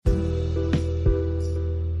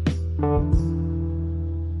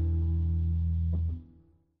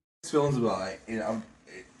mixed feelings about it,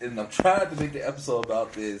 and I'm trying to make the episode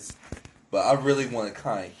about this, but I really want to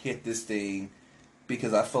kind of hit this thing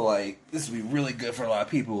because I feel like this would be really good for a lot of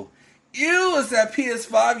people. You is that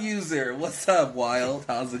PS5 user. What's up, Wild?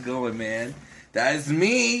 How's it going, man? That is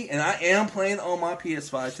me, and I am playing on my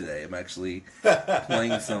PS5 today. I'm actually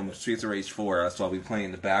playing some Streets of Rage 4. That's why I'll be playing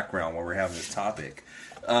in the background while we're having this topic.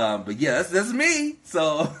 But yeah, that's me.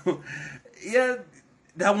 So, yeah,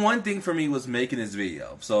 that one thing for me was making this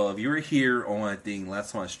video. So if you were here on, I think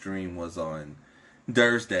last time I streamed was on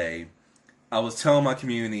Thursday, I was telling my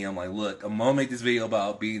community, I'm like, look, I'm going to make this video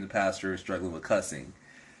about being the pastor and struggling with cussing.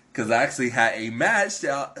 Because I actually had a match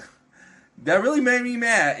that really made me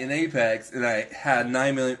mad in Apex, and I had a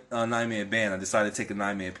 9-minute ban. I decided to take a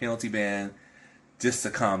 9-minute penalty ban just to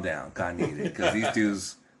calm down. I needed it because these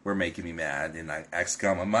dudes were making me mad, and I actually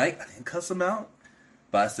got my mic. I didn't cuss them out,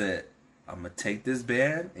 but I said, I'm going to take this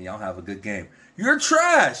ban, and y'all have a good game. You're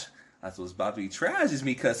trash! That's what's about to be trash is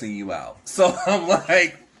me cussing you out. So I'm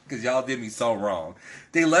like, because y'all did me so wrong.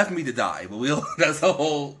 They left me to die, but that's a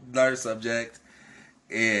whole other subject.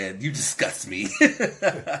 And you disgust me.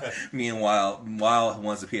 Me and Wild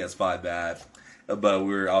wants a PS5 bad. But I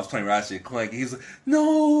was playing Ratchet and Clank. He's like,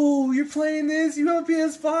 no, you're playing this? You have a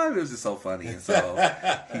PS5? It was just so funny. And so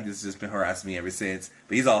he's just been harassing me ever since.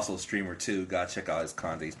 But he's also a streamer too. Gotta check out his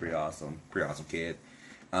content. He's pretty awesome. Pretty awesome kid.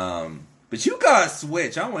 But you got a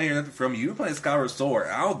Switch. I don't want to hear nothing from you. You're playing Skyward Sword.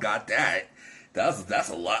 I don't got that. That's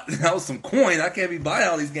a lot. That was some coin. I can't be buying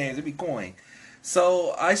all these games. It'd be coin.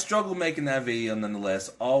 So, I struggled making that video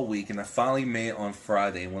nonetheless all week, and I finally made it on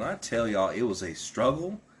Friday. And when I tell y'all it was a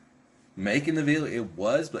struggle making the video, it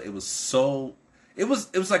was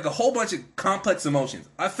like a whole bunch of complex emotions.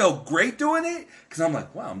 I felt great doing it, because I'm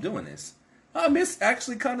like, wow, I'm doing this. I miss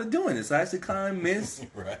actually kind of doing this. I actually kind of miss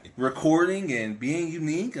recording and being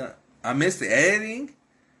unique. I miss the editing,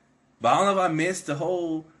 but I don't know if I missed the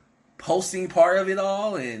whole posting part of it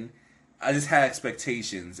all, and I just had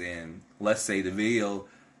expectations, and let's say the video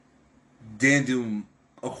didn't do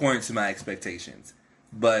according to my expectations,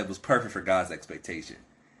 but it was perfect for God's expectation.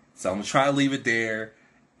 So I'm going to try to leave it there,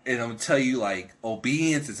 and I'm going to tell you, like,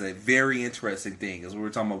 obedience is a very interesting thing, as we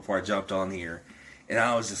were talking about before I jumped on here, and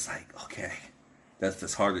I was just like, okay,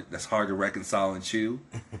 that's hard to reconcile and chew,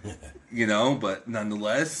 but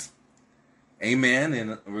nonetheless, amen,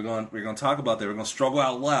 and we're going to talk about that. We're going to struggle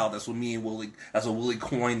out loud. That's what Willie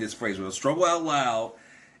coined this phrase. We're going to struggle out loud,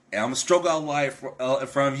 and I'm going to struggle out loud in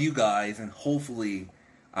front of you guys, and hopefully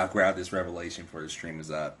I grab this revelation for the stream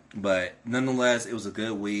is up. But nonetheless, it was a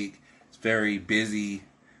good week. It's very busy,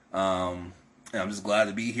 and I'm just glad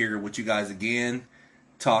to be here with you guys again,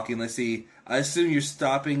 talking. Let's see. I assume you're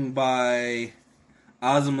stopping by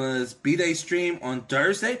Ozma's B-Day stream on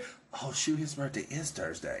Thursday? Oh, shoot, his birthday is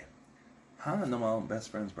Thursday. I don't know my own best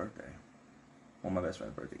friend's birthday. On my best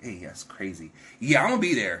friend's birthday. Hey, that's crazy. Yeah, I'm going to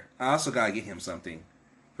be there. I also got to get him something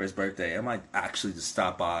for his birthday. I might actually just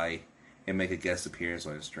stop by and make a guest appearance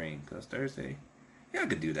on the stream. Because Thursday, yeah, I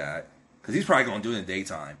could do that. Because he's probably going to do it in the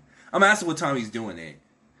daytime. I'm asking what time he's doing it.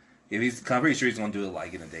 I'm pretty sure he's going to do it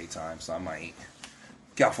like in the daytime. So I might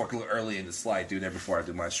get off work a little early and just slide through there before I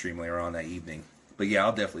do my stream later on that evening. But yeah,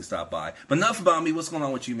 I'll definitely stop by. But enough about me. What's going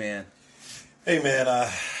on with you, man? Hey, man,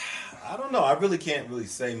 I don't know. I really can't really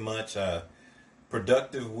say much.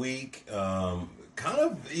 Productive week. Kind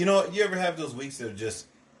of, you ever have those weeks that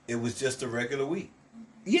it was just a regular week?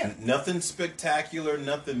 Yeah. Nothing spectacular,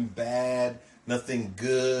 nothing bad, nothing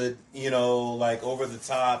good, like over the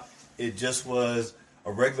top. It just was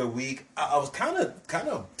a regular week. I was kind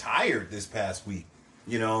of tired this past week.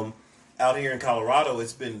 Out here in Colorado,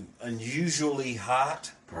 it's been unusually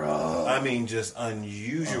hot. Bro. I mean, just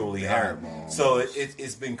unusually hot. So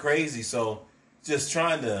it's been crazy. So just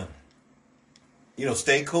trying to,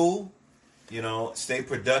 stay cool, stay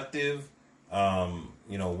productive,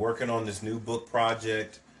 working on this new book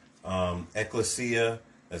project, Ecclesia,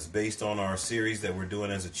 that's based on our series that we're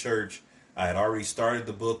doing as a church. I had already started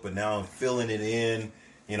the book, but now I'm filling it in,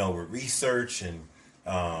 with research and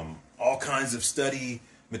all kinds of study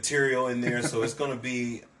material in there. So it's going to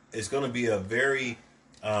be a very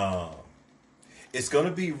it's going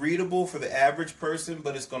to be readable for the average person,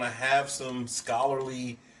 but it's going to have some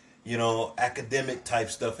scholarly, academic type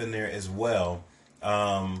stuff in there as well.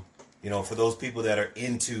 For those people that are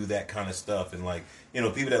into that kind of stuff, and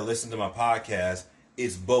people that listen to my podcast,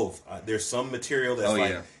 it's both. There's some material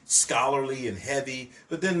that's scholarly and heavy,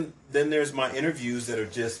 but then there's my interviews that are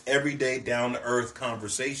just everyday down to earth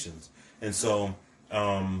conversations. And so,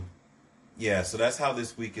 so that's how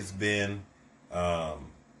this week has been.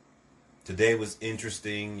 Today was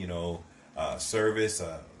interesting, service,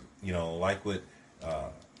 like what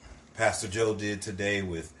Pastor Joe did today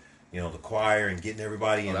with, the choir and getting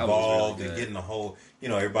everybody involved and getting the whole,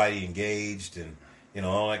 everybody engaged and,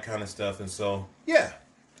 all that kind of stuff. And so,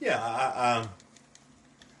 I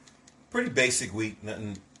pretty basic week,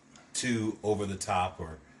 nothing too over the top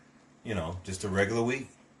or, just a regular week,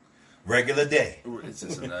 regular day. It's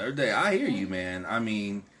just another day. I hear you, man. I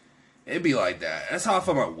mean, it'd be like that. That's how I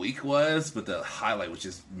felt my week was, but the highlight was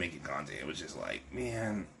just making content. It was just like,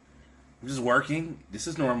 man, I'm just working. This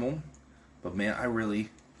is normal. But, man, I really,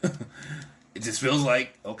 it just feels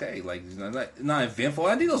like, okay, like, not eventful.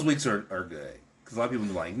 I think those weeks are good. Because a lot of people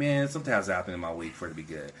are like, man, something has to happen in my week for it to be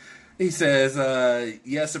good. He says,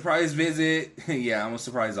 surprise visit. Yeah, I'm going to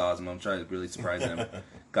surprise Ozma. I'm trying to really surprise him.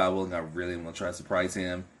 God willing, I really want to try to surprise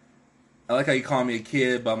him. I like how you call me a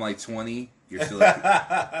kid, but I'm like 20. You're still like,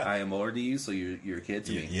 I am older than you, so you're a kid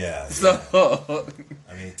to me. Yeah. So,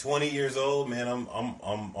 I mean, 20 years old, man. I'm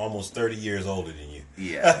almost 30 years older than you.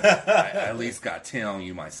 Yeah, I at least got 10 on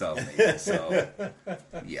you myself, maybe. So,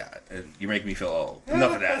 yeah, you make me feel old.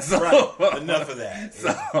 Enough of that. So, right. Enough of that.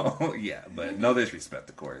 So, yeah, but no disrespect,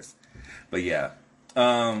 of course. But yeah,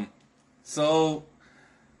 so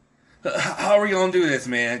how are we gonna do this,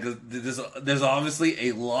 man? Because there's obviously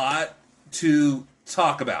a lot to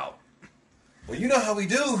talk about. Well, you know how we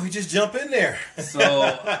do. We just jump in there.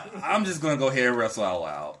 So I'm just gonna go ahead and wrestle out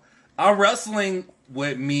loud. I'm wrestling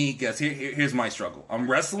with me, because here's my struggle. I'm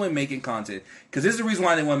wrestling making content, because this is the reason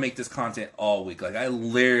why I didn't want to make this content all week. Like, I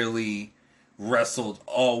literally wrestled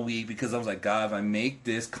all week, because I was like, God, if I make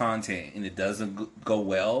this content and it doesn't go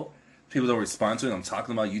well, people don't respond to it, I'm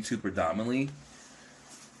talking about YouTube predominantly,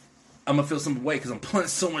 I'm going to feel some way, because I'm putting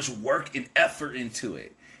so much work and effort into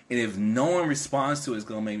it. And if no one responds to it, it's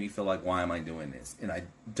going to make me feel like, why am I doing this? And I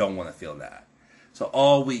don't want to feel that. So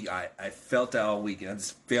all week, I felt that all week, and I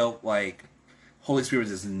just felt like Holy Spirit was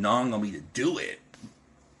just gnawing on me to do it.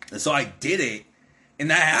 And so I did it, and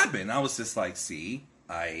that happened. I was just like, see,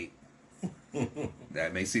 that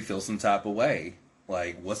makes me feel some type of way.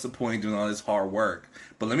 Like, what's the point of doing all this hard work?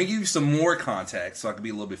 But let me give you some more context so I can be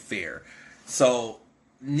a little bit fair. So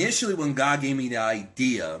initially, when God gave me the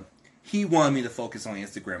idea, He wanted me to focus on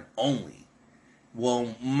Instagram only.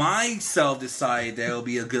 Well, myself decided that it would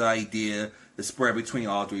be a good idea to spread between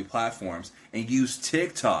all three platforms and use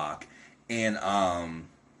TikTok and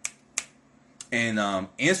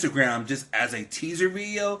Instagram just as a teaser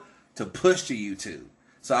video to push to YouTube.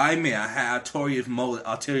 So I had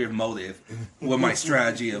ulterior motive with my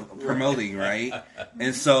strategy of promoting, right?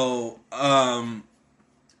 And so,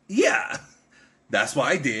 that's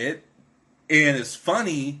what I did. And it's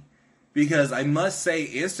funny because I must say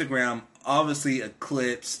Instagram obviously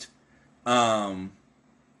eclipsed YouTube,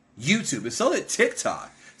 and so did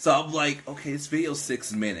TikTok. So I'm like, okay, this video's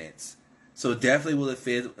 6 minutes, so definitely will it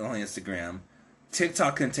fit on Instagram.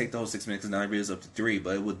 TikTok couldn't take the whole 6 minutes because now the video's up to 3,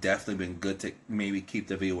 but it would definitely been good to maybe keep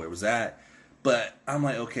the video where it was at. But I'm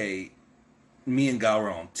like, okay, me and God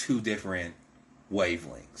were on two different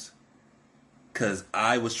wavelengths, because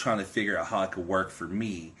I was trying to figure out how it could work for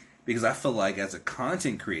me, because I feel like as a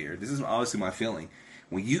content creator, this is obviously my feeling,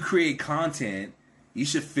 when you create content, you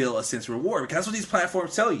should feel a sense of reward, because that's what these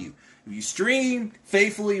platforms tell you. If you stream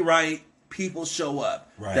faithfully right, people show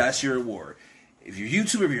up. Right. That's your reward. If you're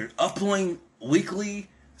YouTuber, if you're uploading weekly,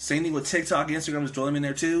 same thing with TikTok, Instagram, just throw them in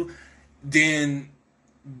there too, then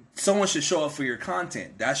someone should show up for your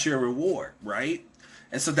content. That's your reward, right?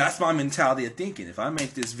 And so that's my mentality of thinking. If I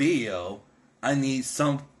make this video, I need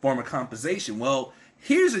some form of compensation. Well,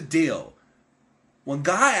 here's the deal. When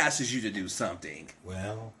God asks you to do something,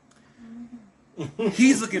 well,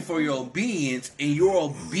 He's looking for your obedience, and your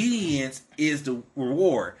obedience is the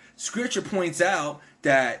reward. Scripture points out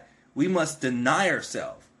that we must deny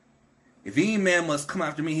ourselves. If any man must come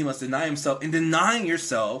after me, he must deny himself. And denying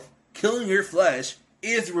yourself, killing your flesh,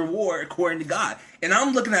 is the reward according to God. And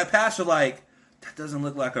I'm looking at Pastor like, that doesn't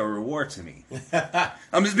look like a reward to me.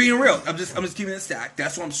 I'm just being real. I'm just keeping it stacked.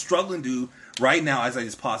 That's what I'm struggling to do right now as I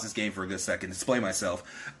just pause this game for a good second, display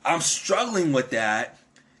myself. I'm struggling with that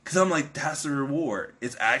because I'm like, that's the reward.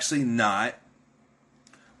 It's actually not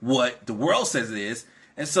what the world says it is.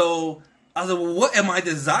 And so I was like, well, what am I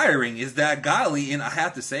desiring? Is that godly? And I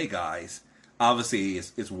have to say, guys, obviously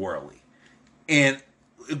it's worldly. And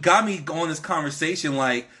it got me going this conversation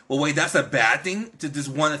like, well, wait, that's a bad thing to just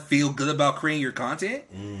want to feel good about creating your content?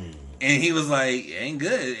 And he was like, it ain't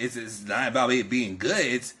good. It's not about it being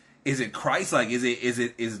good. Is it Christ-like? Is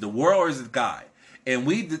it the world, or is it God? And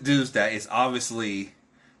we deduced that it's obviously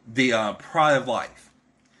the pride of life.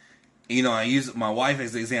 You know, I use my wife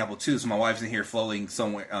as an example too. So my wife's in here floating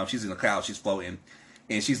somewhere. She's in the cloud. She's floating,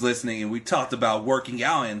 and she's listening. And we talked about working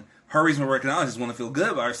out, and her reason for working out is just want to feel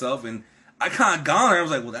good about herself. And I kind of got on her. I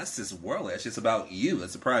was like, well, that's just worldly. That's just about you.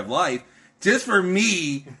 That's a private life. Just for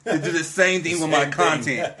me to do the same thing with my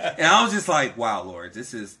content. And I was just like, wow, Lord,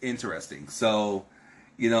 this is interesting. So,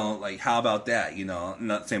 like, how about that? I'm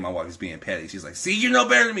not saying my wife is being petty. She's like, see, you're no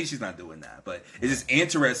better than me. She's not doing that. But it's just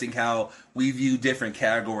interesting how we view different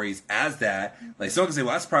categories as that. Like, someone can say,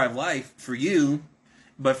 well, that's private life for you.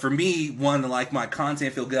 But for me, wanting to like my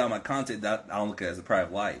content, feel good on my content, that I don't look at it as a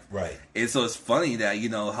private life. Right. And so it's funny that,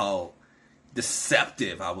 how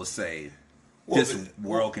deceptive, I would say, this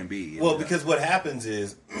world can be. Well, because what happens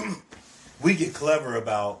is we get clever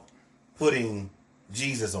about putting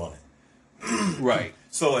Jesus on it. Right.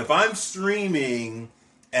 So if I'm streaming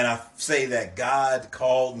and I say that God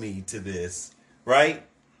called me to this, right?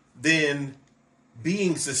 Then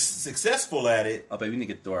being successful at it. Oh, baby, you need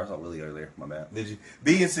to get the door. I saw Willie earlier. My bad. Did you?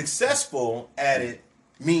 Being successful at it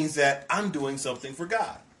means that I'm doing something for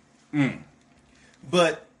God.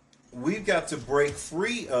 But we've got to break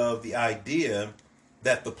free of the idea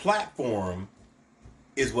that the platform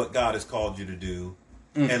is what God has called you to do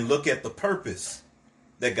and look at the purpose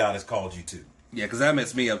that God has called you to. Yeah, because that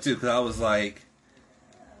messed me up, too, because I was like,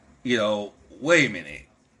 wait a minute.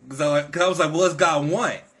 Because I was like, well, what does God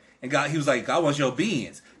want? And he was like, God wants your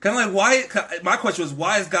obedience. Kind of like, why? My question was,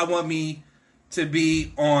 why does God want me to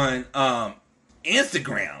be on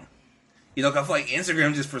Instagram? I feel like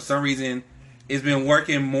Instagram just for some reason has been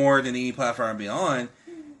working more than any platform I've been on.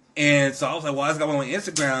 And so I was like, why does God want me on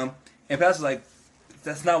Instagram? And Pastor's like,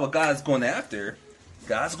 that's not what God's going after.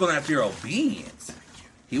 God's going after your obedience.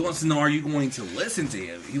 He wants to know, are you going to listen to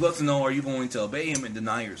him? He wants to know, are you going to obey him and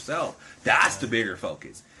deny yourself? That's the bigger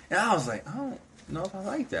focus. And I was like, I don't know if I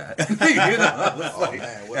like that.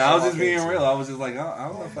 I was just being real. I was just like, I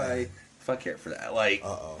don't know if I care for that. Like,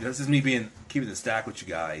 this is me keeping the stack with you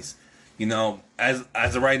guys. As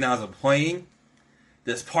of right now, as I'm playing,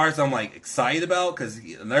 there's parts I'm like excited about, because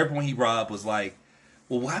another point he brought up was like,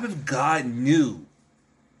 well, what if God knew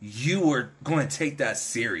you were going to take that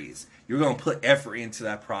serious? You're going to put effort into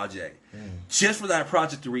that project just for that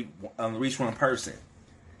project to reach one person.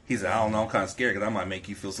 He said, I don't know, I'm kind of scared because I might make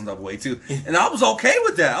you feel some type of way too. And I was okay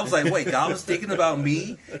with that. I was like, wait, God was thinking about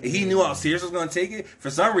me, and he knew how serious I was going to take it. For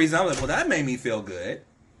some reason, I was like, well, that made me feel good.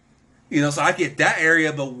 So I get that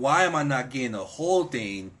area, but why am I not getting the whole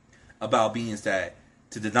thing about being that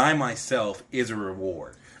to deny myself is a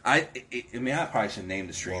reward? I probably should name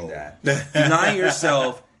the stream that. Denying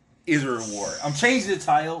yourself is a reward. I'm changing the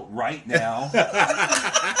title right now.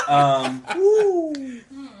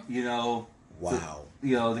 Wow.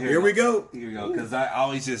 Here we go. Because I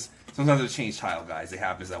always sometimes I change title, guys. It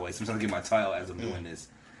happens that way. Sometimes I get my title as I'm doing this.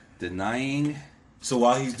 Denying. So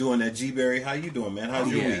while he's doing that, G-Berry, how you doing, man?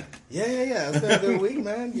 How's your week? Yeah. It's been a good week,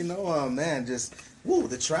 man.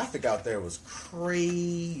 The traffic out there was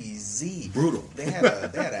crazy. Brutal. They had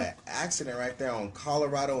an accident right there on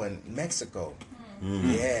Colorado and Mexico.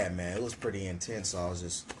 Yeah, man, it was pretty intense. So I was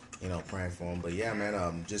just, praying for him. But yeah,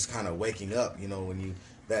 man, just kind of waking up, when you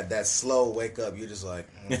that slow wake up, you're just like,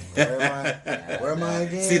 where am I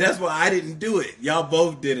again? See, that's why I didn't do it. Y'all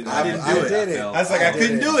both did it. I didn't do it. I was like, I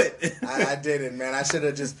couldn't do it. I did it, man. I should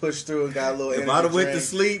have just pushed through and got a little. If I'd have went to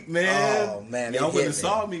sleep, man, y'all wouldn't have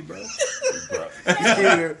saw me, bro.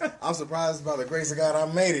 I'm surprised by the grace of God I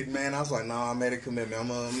made it, man. I was like, no, I made a commitment. I'm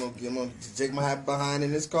gonna take my hat behind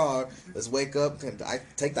in this car. Let's wake up. I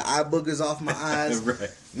take the eye boogers off my eyes, right.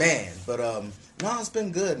 Man. But no, it's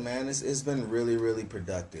been good, man. It's been really, really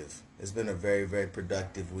productive. It's been a very, very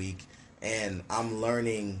productive week, and I'm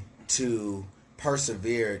learning to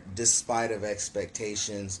persevere despite of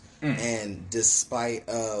expectations and despite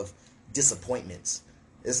of disappointments.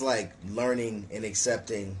 It's like learning and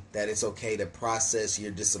accepting that it's okay to process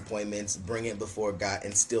your disappointments, bring it before God,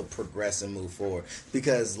 and still progress and move forward.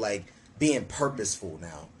 Because, like, being purposeful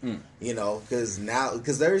now,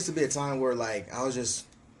 because there used to be a time where, like, I was just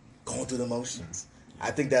going through the motions.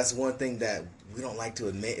 I think that's one thing that we don't like to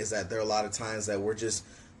admit, is that there are a lot of times that we're just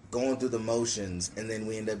going through the motions, and then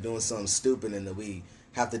we end up doing something stupid, and then we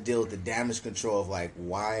have to deal with the damage control of, like,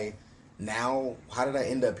 why now? How did I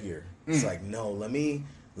end up here? It's like, no, let me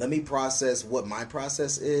process what my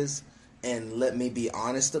process is, and let me be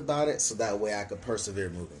honest about it, so that way I could persevere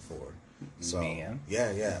moving forward. So, yeah,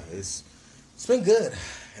 it's been good,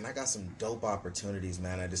 and I got some dope opportunities,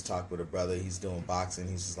 man. I just talked with a brother. He's doing boxing.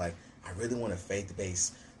 He's just like, I really want a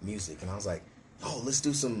faith-based music, and I was like, oh, let's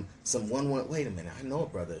do some one. Wait a minute, I know a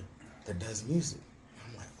brother that does music.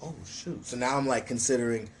 I'm like, oh shoot. So now I'm like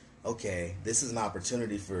considering, okay, this is an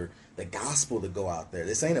opportunity the gospel to go out there.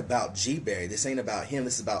 This ain't about G-Berry. This ain't about him.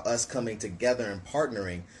 This is about us coming together and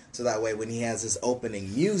partnering. So that way when he has his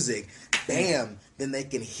opening music, bam, then they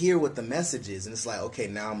can hear what the message is. And it's like, okay,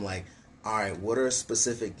 now I'm like, all right, what are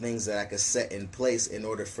specific things that I could set in place in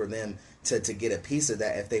order for them to get a piece of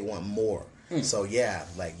that if they want more? So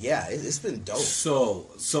it's been dope.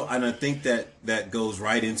 So and I think that goes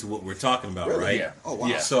right into what we're talking about, Really? right? Yeah. Oh, wow.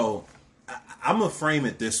 Yeah. So I'm gonna frame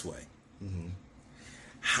it this way.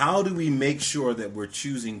 How do we make sure that we're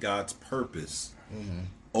choosing God's purpose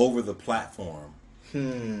over the platform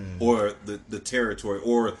or the territory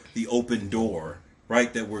or the open door,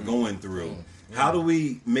 right, that we're going through? How do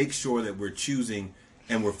we make sure that we're choosing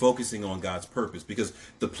and we're focusing on God's purpose? Because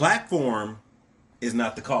the platform is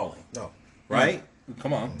not the calling. No. Right?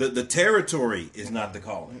 Come on. The territory is not the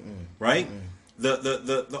calling. Right?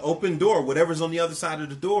 The open door, whatever's on the other side of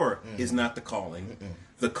the door, is not the calling.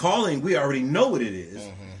 The calling, we already know what it is,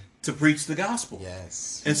 to preach the gospel.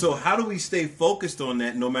 Yes. And so how do we stay focused on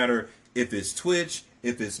that no matter if it's Twitch,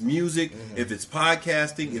 if it's music, if it's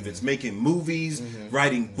podcasting, if it's making movies,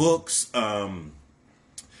 writing books,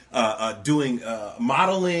 doing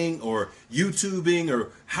modeling or YouTubing,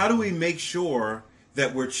 or how do we make sure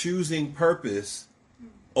that we're choosing purpose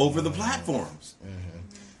over the platforms?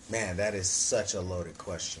 Man, that is such a loaded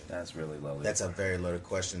question. That's really loaded. That's a very loaded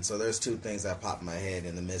question. So there's two things that pop in my head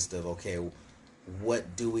in the midst of, okay,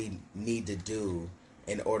 what do we need to do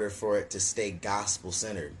in order for it to stay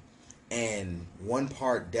gospel-centered? And one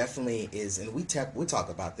part definitely is, and we talk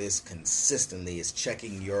about this consistently, is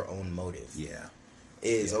checking your own motive. Yeah.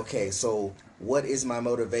 Okay, so what is my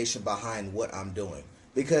motivation behind what I'm doing?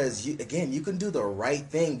 Because, you can do the right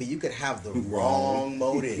thing, but you could have the wrong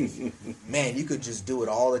motive. Man, you could just do it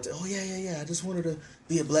all the time. Oh, yeah, I just wanted to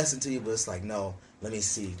be a blessing to you. But it's like, no, let me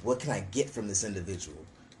see. What can I get from this individual?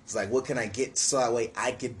 It's like, what can I get so that way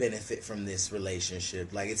I could benefit from this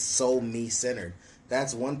relationship? Like, it's so me-centered.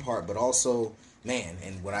 That's one part, but also, man,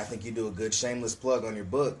 and what I think you do a good shameless plug on your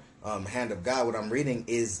book, Hand of God, what I'm reading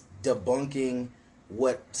is debunking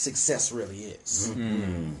what success really is.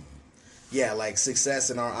 Yeah, like success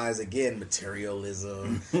in our eyes, again,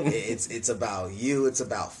 materialism. It's about you. It's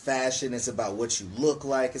about fashion. It's about what you look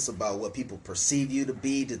like. It's about what people perceive you to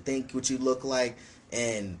be, to think what you look like.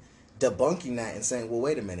 And debunking that and saying, well,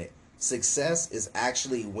 wait a minute. Success is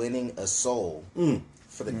actually winning a soul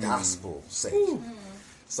for the gospel's sake.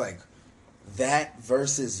 It's like that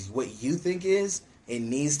versus what you think is, it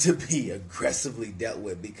needs to be aggressively dealt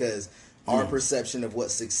with, because our perception of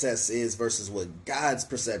what success is versus what God's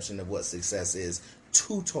perception of what success is,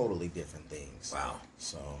 two totally different things. Wow.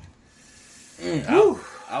 So,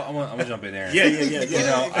 I'm gonna jump in there. Yeah. You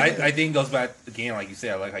know, I think it goes back again, like you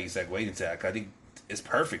said. I like how you segued into that. I think it's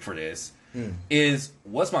perfect for this. Is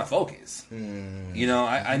what's my focus? You know,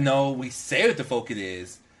 I know we say what the focus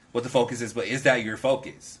is, but is that your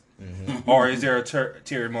focus? Or is there a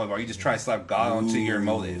ulterior motive? Are you just trying to slap God onto your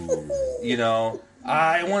motive? You know,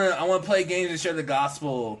 I want to play games and share the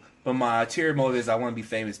gospel, but my ulterior motive is I want to be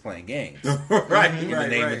famous playing games. Right. In the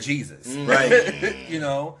name of Jesus. Right. You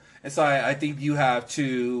know? And so I think you have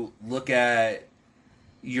to look at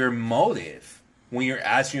your motive when you're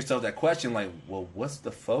asking yourself that question, like, well, what's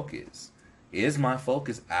the focus? Is my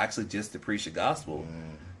focus actually just to preach the gospel?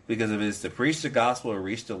 Because if it's to preach the gospel or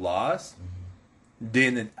reach the lost,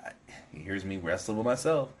 then here's me wrestling with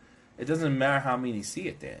myself. It doesn't matter how many see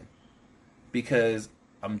it then. Because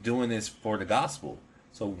I'm doing this for the gospel.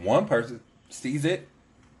 So one person sees it,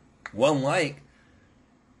 one like,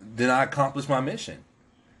 then I accomplish my mission.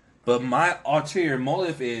 But my ulterior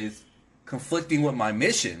motive is conflicting with my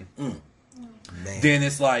mission. Then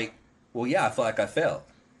it's like, well, yeah, I feel like I failed.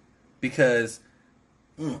 Because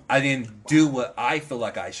I didn't do what I feel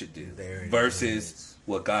like I should do versus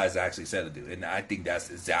what God has actually said to do. And I think that's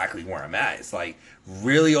exactly where I'm at. It's like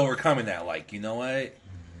really overcoming that. Like, you know what?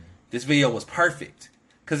 This video was perfect.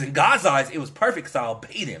 Because in God's eyes, it was perfect because I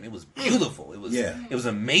obeyed him. It was beautiful. It was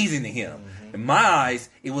amazing to him. In my eyes,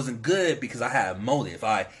 it wasn't good because I had a motive.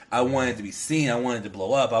 I wanted to be seen. I wanted to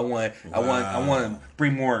blow up. I want to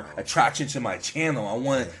bring more attraction to my channel. I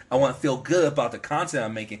want to feel good about the content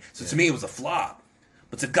I'm making. So to me, it was a flop.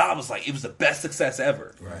 But to God, it was the best success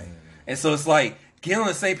ever. Right. And so it's like getting on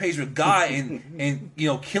the same page with God and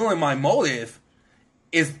killing my motive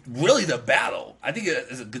is really the battle. I think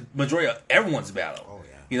it's a good majority of everyone's battle. Oh,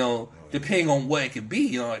 yeah. Depending on what it could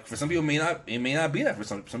be. Like for some people, it may not be that. For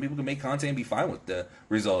some people can make content and be fine with the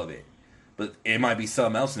result of it. But it might be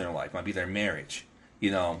something else in their life. It might be their marriage.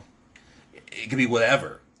 It could be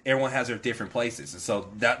whatever. Everyone has their different places, and so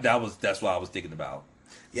that's what I was thinking about.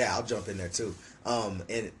 Yeah, I'll jump in there too.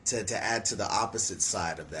 And to add to the opposite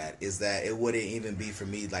side of that is that it wouldn't even be for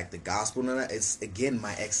me like the gospel. It's again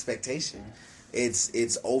my expectation. It's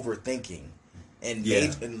overthinking. And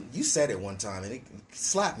and you said it one time, and it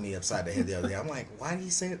slapped me upside the head the other day. I'm like, why do you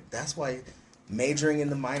say it? That's why majoring in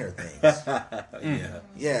the minor things.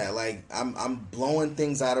 Yeah, like I'm blowing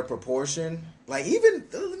things out of proportion. Like even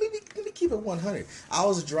let me keep it 100. I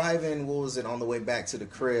was driving, on the way back to the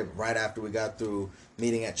crib right after we got through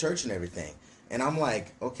meeting at church and everything, and I'm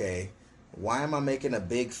like, okay, why am I making a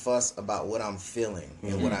big fuss about what I'm feeling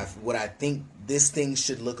and what I think this thing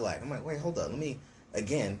should look like? I'm like, wait, hold up,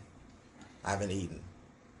 I haven't eaten.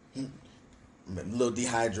 I'm a little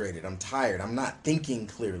dehydrated. I'm tired. I'm not thinking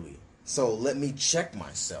clearly. So let me check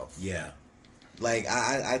myself. Yeah. Like,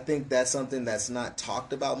 I think that's something that's not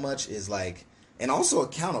talked about much is like, and also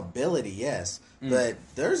accountability, yes. But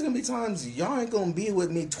there's going to be times y'all ain't going to be with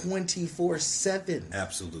me 24/7.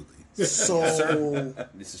 Absolutely. So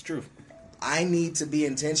this is true. I need to be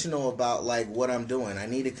intentional about like what I'm doing. I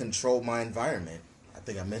need to control my environment. I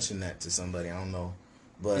think I mentioned that to somebody. I don't know.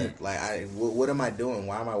 But like, what am I doing?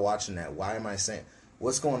 Why am I watching that? Why am I saying?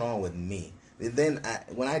 What's going on with me? And then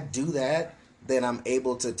when I do that, then I'm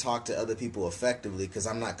able to talk to other people effectively because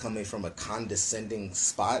I'm not coming from a condescending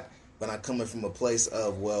spot, but I'm coming from a place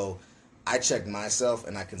of, well, I checked myself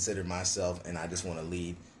and I considered myself, and I just want to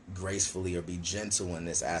lead gracefully or be gentle in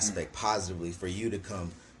this aspect positively for you to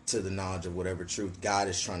come to the knowledge of whatever truth God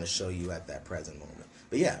is trying to show you at that present moment.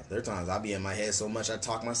 But yeah, there are times I'll be in my head so much I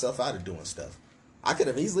talk myself out of doing stuff. I could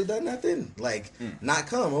have easily done that then. Like, not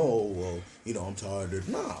come, I'm tired.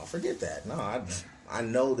 No, forget that. No, I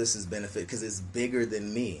know this is benefit because it's bigger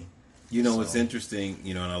than me. It's interesting,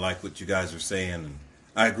 and I like what you guys are saying, and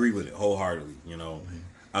I agree with it wholeheartedly,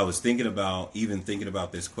 I was thinking about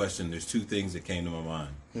this question. There's two things that came to my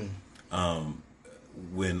mind.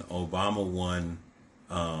 When Obama won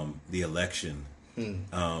the election, and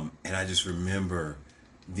I just remember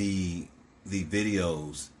the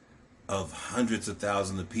videos of hundreds of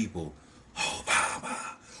thousands of people, Obama,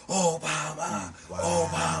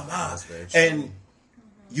 and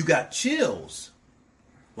you got chills,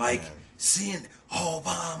 like seeing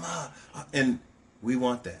Obama, and we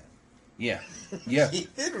want that. Yeah.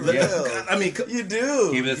 I mean, you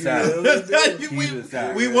do. Keep it aside.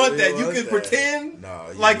 We want that. You can pretend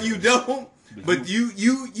like you don't, but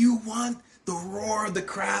you want the roar of the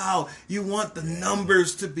crowd. You want the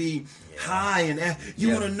numbers to be high, and you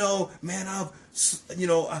want to know, man, I've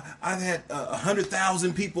had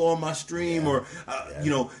 100,000 people on my stream, or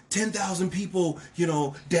 10,000 people,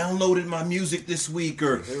 downloaded my music this week,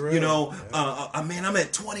 or man, I'm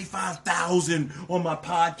at 25,000 on my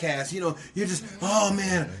podcast. You're just, oh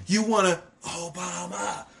man, you want to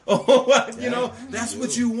Obama, that's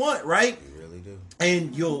what you want, right? You really do.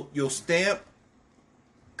 And you'll stamp,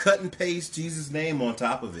 cut and paste Jesus' name on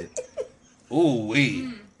top of it. Ooh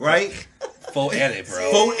wee. Right? Full edit,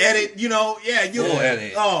 bro. Full edit, Full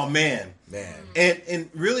edit. Oh man. Man. And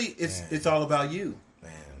really it's all about you.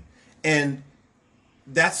 Man. And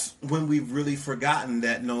that's when we've really forgotten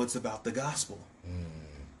that it's about the gospel.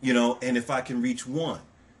 And if I can reach one.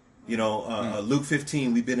 Luke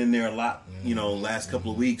 15, we've been in there a lot, last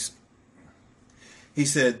couple of weeks. He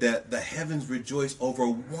said that the heavens rejoice over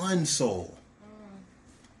one soul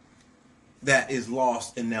that is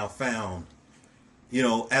lost and now found,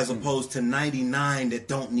 as opposed to 99 that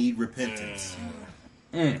don't need repentance.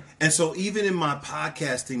 And so even in my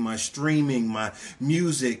podcasting, my streaming, my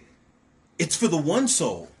music, it's for the one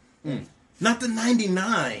soul, not the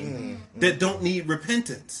 99 that don't need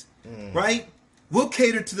repentance, right? We'll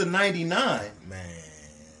cater to the 99, man,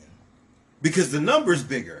 because the number's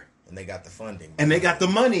bigger. And they got the funding. And they got the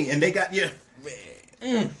money. And they got,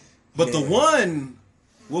 But the one,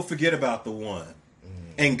 we'll forget about the one.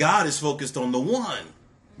 And God is focused on the one,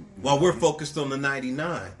 while we're focused on the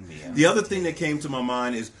 99. Yeah. The other thing that came to my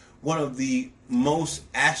mind is one of the most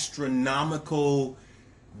astronomical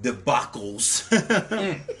debacles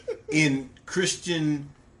in Christian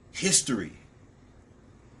history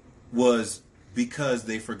was because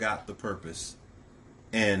they forgot the purpose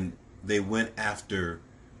and they went after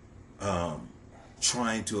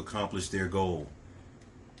trying to accomplish their goal.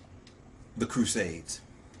 The Crusades.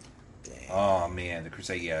 Oh man, the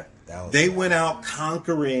Crusade, yeah. They went out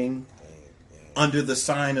conquering under the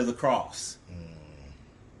sign of the cross.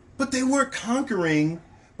 But they weren't conquering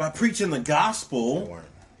by preaching the gospel.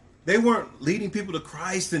 They weren't leading people to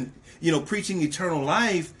Christ and, preaching eternal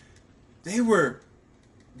life. They were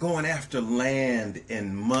going after land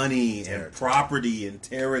and money and property and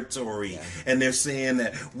territory. And they're saying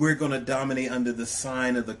that we're going to dominate under the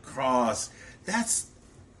sign of the cross. That's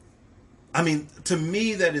I mean, to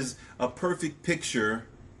me, that is a perfect picture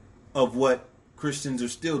of what Christians are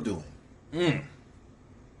still doing.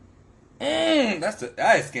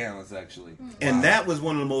 That is scandalous, actually. And that was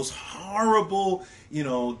one of the most horrible,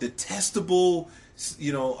 detestable,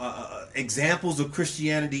 examples of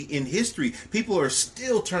Christianity in history. People are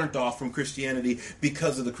still turned off from Christianity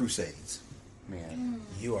because of the Crusades. Man.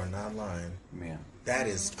 You are not lying. Man. That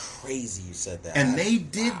is crazy you said that. And they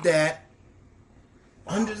did that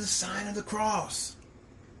under the sign of the cross.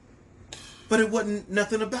 But it wasn't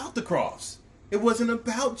nothing about the cross. It wasn't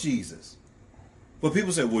about Jesus. But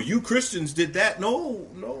people say, well, you Christians did that. No.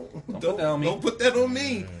 Don't put that on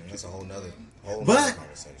me. That's a whole nother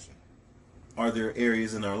conversation. Are there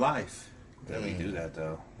areas in our life that we do that,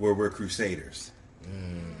 though? Where we're crusaders?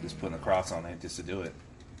 Just putting a cross on it just to do it.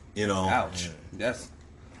 Ouch. Yes.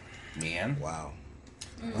 Man. Wow.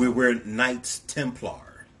 We're Knights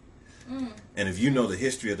Templar. And if you know the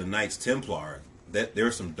history of the Knights Templar,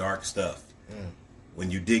 there's some dark stuff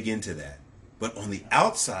when you dig into that. But on the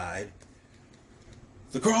outside,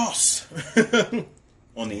 the cross.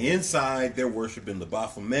 On the inside, they're worshiping the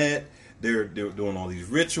Baphomet. They're doing all these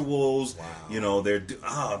rituals.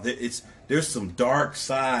 Wow. There's some dark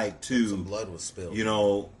side to some blood was spilled.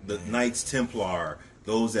 The Knights Templar,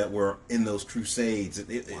 those that were in those crusades.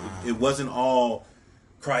 It wasn't all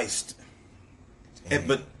Christ.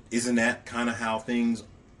 But isn't that kind of how things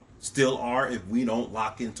still are if we don't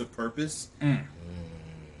lock into purpose?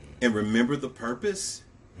 And remember the purpose?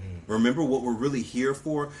 Remember what we're really here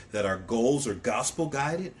for, that our goals are gospel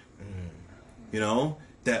guided.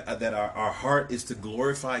 That our heart is to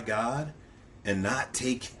glorify God and not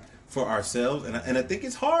take for ourselves. And I think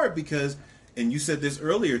it's hard because, and you said this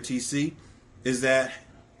earlier, TC, is that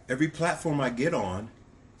every platform I get on,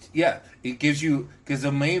 it gives you, because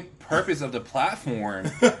the main purpose of the platform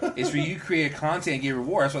is for you to create content and get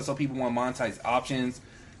reward. That's why some people want to monetize options.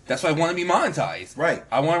 That's why I want to be monetized. Right.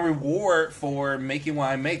 I want a reward for making what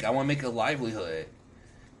I make. I want to make a livelihood.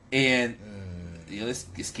 And let's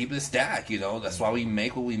keep it a stack, That's why we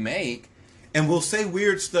make what we make. And we'll say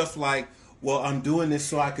weird stuff like, well, I'm doing this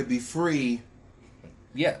so I could be free.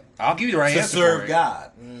 Yeah, I'll give you the right answer to serve for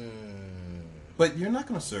God. But you're not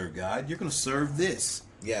going to serve God. You're going to serve this.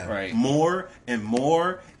 Yeah. Right. More and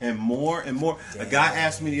more and more and more. Damn. A guy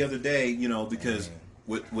asked me the other day, because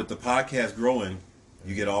with the podcast growing,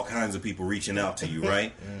 you get all kinds of people reaching out to you,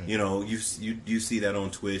 right? You see that on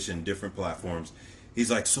Twitch and different platforms. He's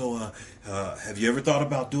like, so have you ever thought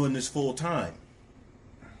about doing this full time?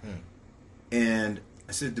 And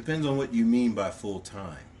I said, depends on what you mean by full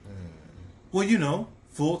time. Well,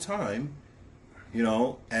 full time,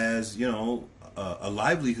 as, a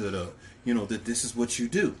livelihood of, that this is what you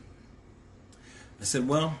do. I said,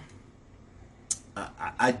 well,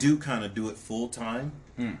 I do kind of do it full time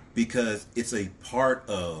because it's a part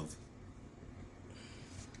of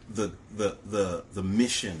the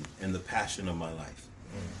mission and the passion of my life.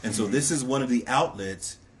 And so this is one of the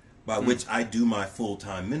outlets by which I do my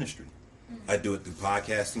full-time ministry. I do it through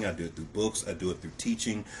podcasting, I do it through books, I do it through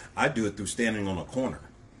teaching, I do it through standing on a corner.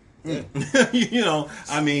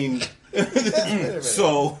 I mean,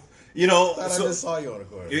 so, I just saw you on a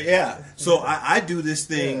corner. Yeah. So I do this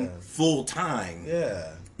thing full time.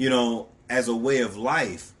 Yeah. As a way of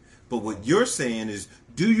life. But what you're saying is,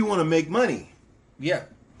 do you want to make money? Yeah.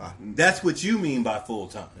 That's what you mean by full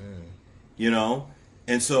time.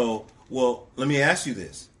 And so, well, let me ask you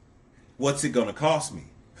this. What's it going to cost me?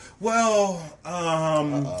 Well,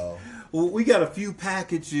 we got a few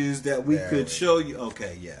packages that we could show you.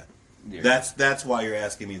 Okay, yeah. That's why you're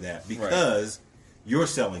asking me that. Because you're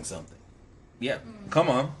selling something. Yeah. Come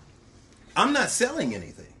on. I'm not selling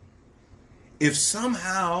anything. If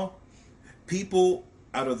somehow people,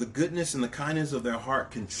 out of the goodness and the kindness of their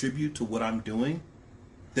heart, contribute to what I'm doing,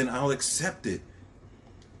 then I'll accept it.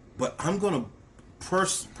 But I'm going to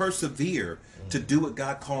persevere to do what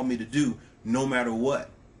God called me to do, no matter what.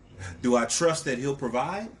 Do I trust that He'll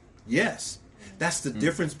provide? Yes. That's the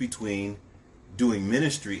difference between doing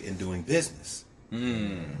ministry and doing business.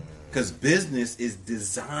 Because business is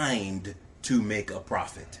designed to make a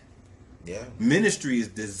profit. Yeah. Ministry is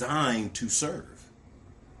designed to serve.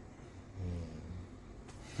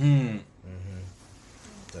 To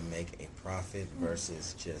make a profit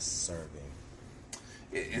versus just serving.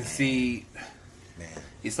 And see, man,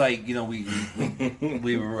 it's like, you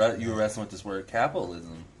were wrestling with this word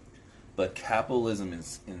capitalism, but capitalism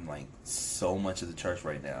is in like so much of the church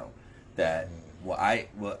right now that a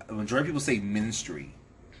majority of people say ministry.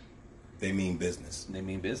 They mean business. They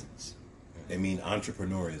mean business. They mean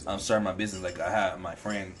entrepreneurism. I'm starting my business. Like, I had my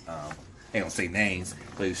friend, I ain't gonna say names,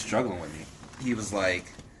 but he was struggling with me. He was like,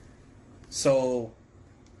 So,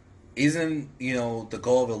 isn't, the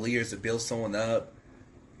goal of a leader is to build someone up,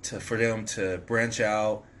 for them to branch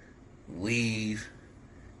out, leave,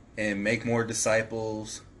 and make more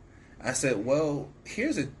disciples? I said, well,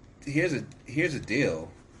 here's a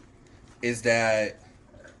deal. Is that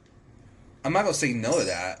I'm not gonna say no to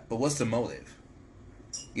that, but what's the motive?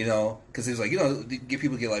 Because he was like,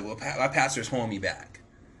 people get like, well, my pastor's holding me back.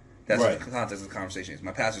 That's right. what the context of the conversation is.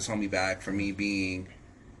 My pastor's holding me back for me being,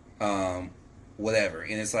 whatever.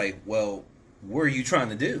 And it's like, well, what are you trying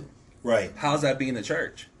to do? Right. How's that being the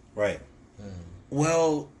church? Right.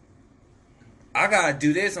 Well, I gotta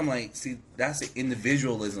do this. I'm like, see, that's the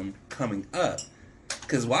individualism coming up.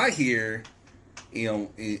 Because why here,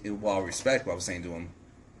 in all respect, what I was saying to him,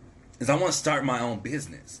 is I want to start my own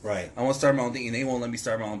business. Right. I want to start my own thing, and they won't let me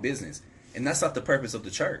start my own business. And that's not the purpose of the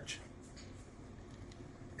church.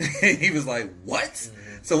 He was like, what?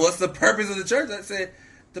 Mm-hmm. So what's the purpose of the church? I said,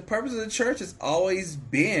 the purpose of the church has always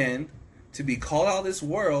been to be called out of this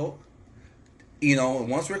world. And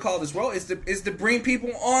once we're called this world, is to bring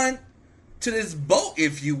people on to this boat,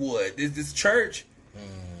 if you would. This church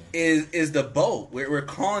is the boat. We're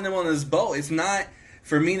calling them on this boat. It's not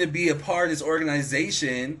for me to be a part of this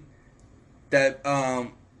organization that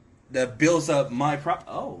builds up my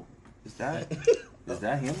Oh, is that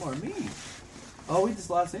him or me? Oh, we just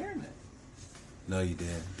lost internet. No, you did.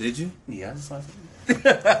 Did you? Yeah, I just lost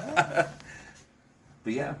internet.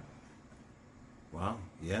 But yeah. Wow.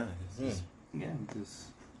 Yeah. Yeah, just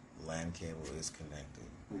LAN cable is connected.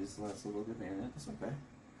 We just lost a little bit of internet. That's okay.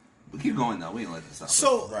 We keep going though. We don't let this stop.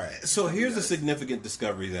 So here's a significant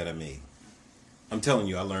discovery that I made. I'm telling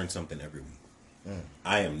you, I learned something every week.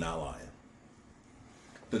 I am not lying.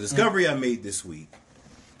 The discovery I made this week.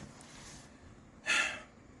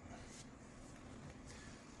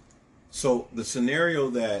 So the scenario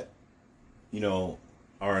that,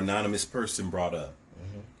 our anonymous person brought up,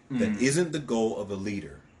 that isn't the goal of a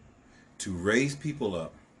leader to raise people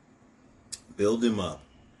up, build them up,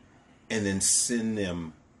 and then send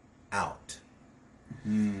them out.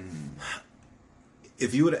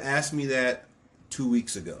 If you would have asked me that 2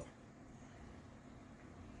 weeks ago,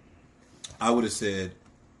 I would have said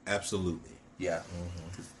absolutely. Yeah.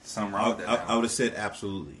 Something wrong with that. I would have said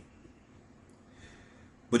absolutely.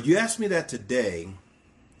 But you asked me that today,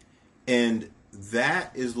 and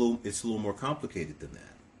that is it's a little more complicated than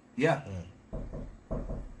that. Yeah.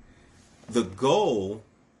 The goal,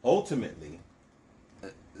 ultimately,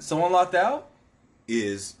 someone locked out?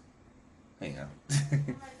 Is... Hang on.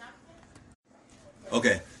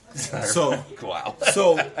 Okay. So... Wow.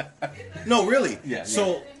 So... No, really. Yeah.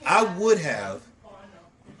 So, I would have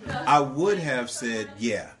said,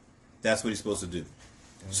 yeah, that's what he's supposed to do.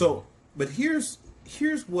 So, but here's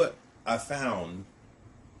what I found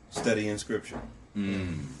studying Scripture.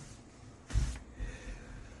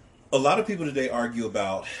 A lot of people today argue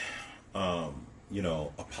about,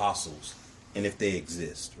 apostles and if they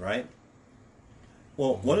exist, right?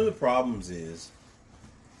 Well, one of the problems is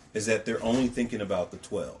that they're only thinking about the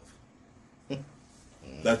 12.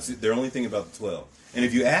 They're only thinking about the 12. And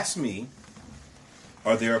if you ask me,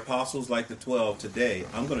 are there apostles like the 12 today?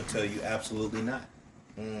 I'm going to tell you absolutely not.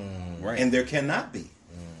 Right. And there cannot be.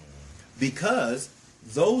 Because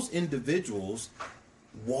those individuals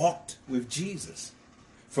walked with Jesus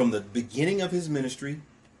from the beginning of his ministry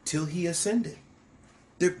till he ascended.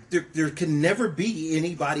 There can never be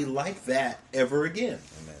anybody like that ever again.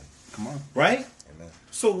 Amen. Come on. Right? Amen.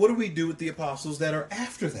 So what do we do with the apostles that are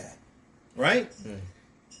after that? Right?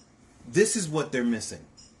 This is what they're missing.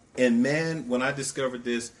 And man, when I discovered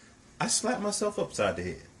this, I slapped myself upside the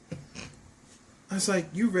head. I was like,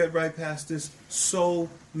 you read right past this so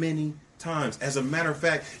many times. As a matter of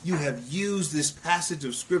fact, you have used this passage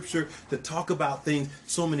of Scripture to talk about things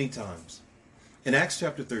so many times. In Acts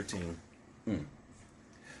chapter 13,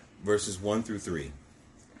 verses 1 through 3,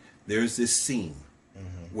 there's this scene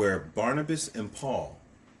where Barnabas and Paul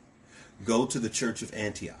go to the church of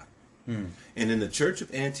Antioch. And in the church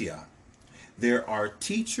of Antioch, there are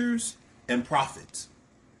teachers and prophets,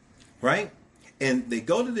 right? And they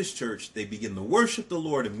go to this church, they begin to worship the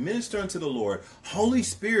Lord and minister unto the Lord. Holy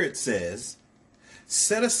Spirit says,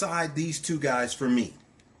 set aside these two guys for me,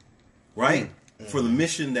 right? For the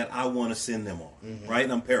mission that I want to send them on, right?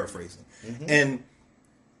 And I'm paraphrasing. And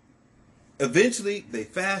eventually they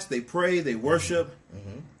fast, they pray, they worship,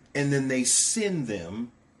 and then they send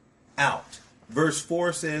them out. Verse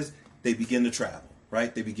 4 says they begin to travel,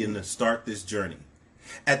 right? They begin to start this journey.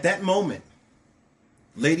 At that moment,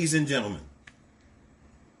 ladies and gentlemen,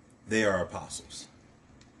 they are apostles.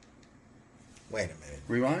 Wait a minute.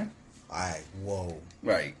 Rewind? All right. Whoa.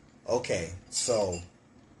 Right. Okay. So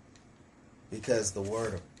Because the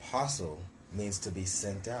word apostle means to be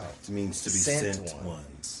sent out. It means to be sent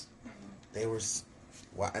ones. They were,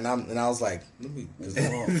 and I was like, let me.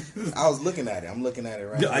 I was looking at it. I'm looking at it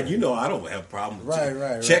right now. You know, I don't have a problem with you.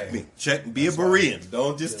 Right. Check me. Be a Berean.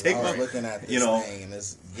 Don't just take my. I was looking at this thing, and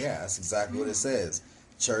that's exactly what it says.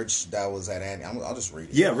 Church that was at I'll just read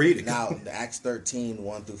it. Yeah, read it. Now, Acts 13,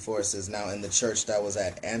 1-4, it says, now in the church that was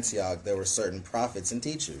at Antioch, there were certain prophets and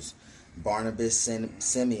teachers. Barnabas,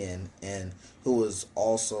 Simeon, and who was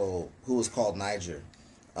called Niger.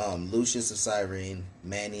 Lucius of Cyrene,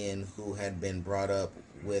 Manaen, who had been brought up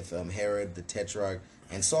with Herod the Tetrarch,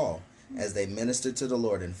 and Saul. As they ministered to the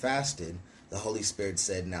Lord and fasted, the Holy Spirit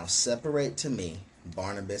said, now separate to me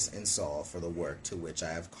Barnabas and Saul for the work to which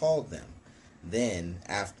I have called them. Then,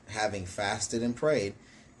 after having fasted and prayed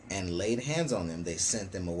and laid hands on them, they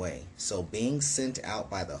sent them away. So being sent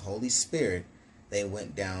out by the Holy Spirit, they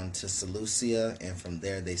went down to Seleucia, and from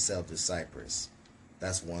there they sailed to Cyprus.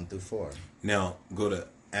 That's 1-4. Now, go to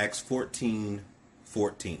Acts 14:14.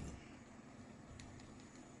 It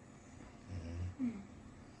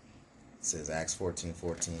says, Acts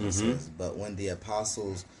 14:14. It says, but when the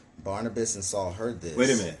apostles Barnabas and Saul heard this...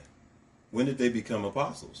 Wait a minute. When did they become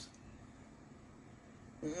apostles?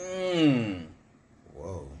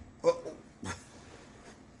 Whoa.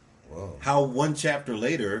 How one chapter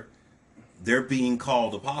later, they're being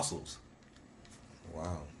called apostles.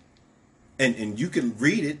 Wow. And you can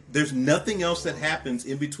read it. There's nothing else that happens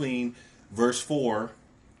in between verse 4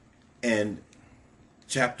 and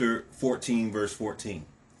chapter 14, verse 14.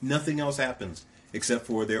 Nothing else happens except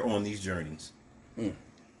for they're on these journeys.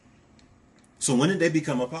 So when did they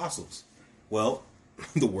become apostles? Well,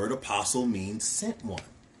 the word apostle means sent one.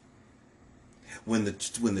 When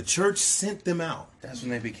the church sent them out, that's when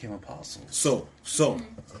they became apostles. So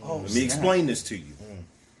let me explain this to you.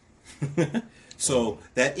 So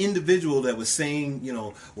that individual that was saying,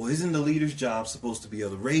 well, isn't the leader's job supposed to be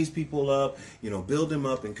able to raise people up, build them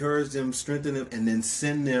up, encourage them, strengthen them, and then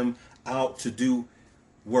send them out to do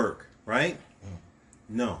work, right?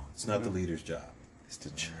 No, it's not the leader's job. It's the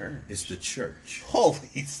church. It's the church.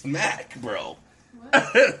 Holy smack, bro.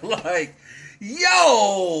 Like,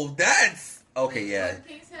 yo, that's... Okay, yeah.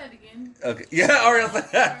 Okay, yeah. All right.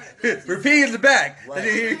 Repeat in the back.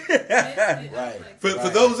 Right. Right. For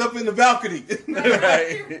those up in the balcony.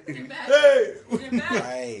 Right. Hey.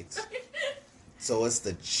 Right. So it's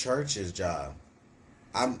the church's job.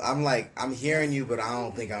 I'm hearing you, but I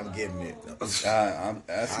don't think I'm getting it.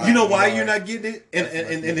 You know why you're not getting it, and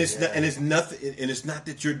it's nothing, and it's not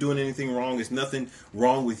that you're doing anything wrong. It's nothing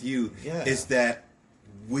wrong with you. Yeah. It's that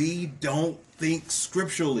we don't think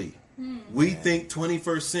scripturally. We think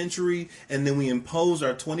 21st century, and then we impose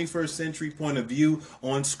our 21st century point of view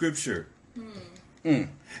on Scripture.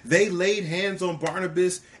 They laid hands on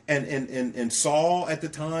Barnabas and Saul at the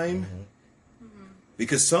time,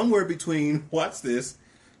 because somewhere between, watch this,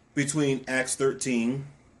 between Acts 13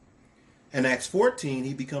 and Acts 14,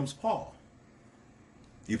 he becomes Paul.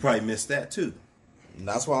 You probably missed that too. And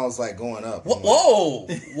that's why I was like going up. Whoa!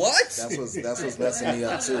 What? That's what's messing me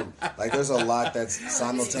up too. Like there's a lot that's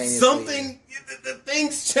simultaneously. The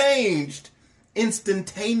things changed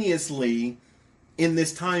instantaneously in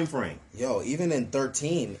this time frame. Yo, even in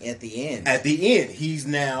 13, at the end. At the end, he's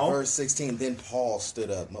now verse 16. Then Paul stood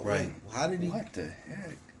up. Right? How did he? What the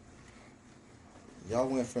heck? Y'all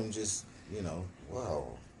went from just whoa.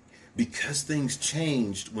 Because things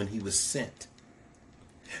changed when he was sent.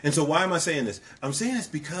 And so why am I saying this? I'm saying this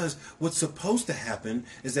because what's supposed to happen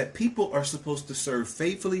is that people are supposed to serve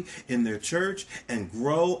faithfully in their church and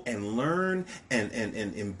grow and learn and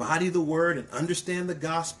embody the word and understand the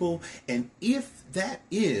gospel. And if that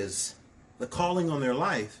is the calling on their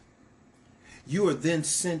life, you are then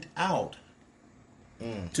sent out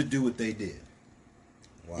to do what they did.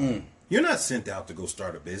 Wow. You're not sent out to go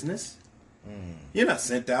start a business. You're not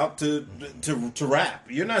sent out to rap.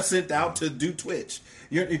 You're not sent out to do Twitch.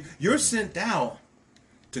 You're sent out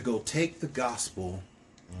to go take the gospel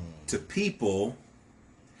to people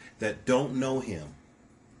that don't know him.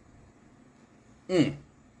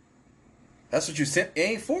 That's what you sent. It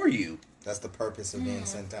ain't for you. That's the purpose of being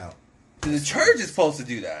sent out. The church is supposed to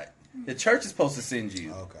do that. The church is supposed to send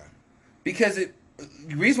you. Okay. Because the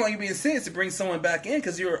reason why you're being sent is to bring someone back in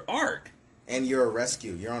because you're an ark. And you're a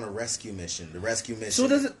rescue. You're on a rescue mission. The rescue mission. So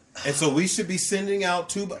does it? And so we should be sending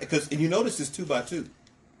out and you notice it's 2 by 2.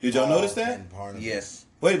 Did y'all notice that? Yes.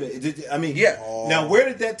 Wait a minute. Yeah. Now where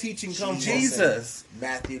did that teaching come from? Jesus.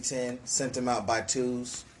 Matthew 10 sent them out by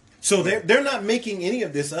 2s. So they're not making any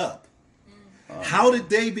of this up. How did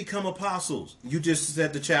they become apostles? You just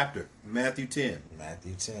said the chapter, Matthew 10.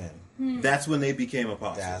 Matthew 10. That's when they became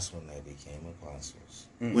apostles. That's when they became apostles.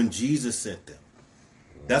 When Jesus sent them.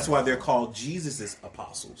 That's why they're called Jesus'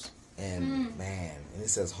 apostles. And man, and it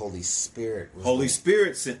says Holy Spirit. Holy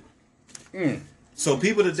Spirit sent. So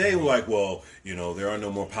people today were like, well, there are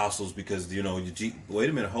no more apostles because, wait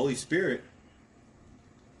a minute, Holy Spirit,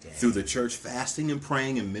 through the church fasting and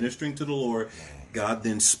praying and ministering to the Lord, God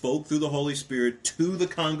then spoke through the Holy Spirit to the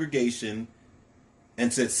congregation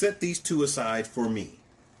and said, set these two aside for me.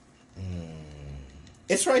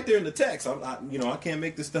 It's right there in the text. I can't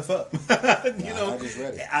make this stuff up. I just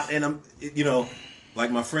read it. And I'm, like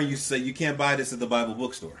my friend used to say, you can't buy this at the Bible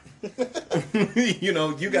bookstore.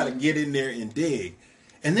 You got to get in there and dig.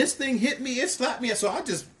 And this thing hit me. It slapped me. So I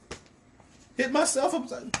just hit myself up.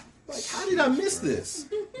 Like, how did I miss this?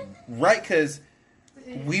 Right, because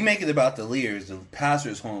we make it about the leaders. The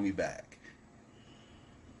pastor's holding me back.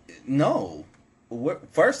 No.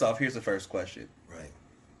 First off, here's the first question. Right.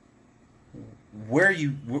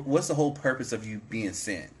 What's the whole purpose of you being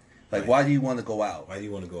sent? Like, why do you want to go out? Why do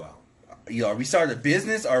you want to go out? Are we starting a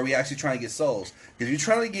business, or are we actually trying to get souls? Because you're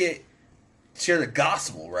trying to share the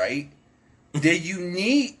gospel, right? Then you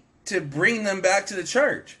need to bring them back to the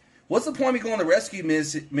church. What's the point of going on a rescue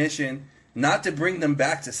mission not to bring them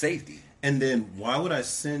back to safety? And then why would I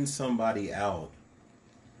send somebody out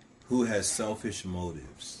who has selfish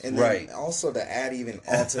motives? And then also to add even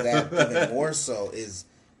to that even more so is,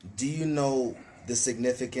 do you know the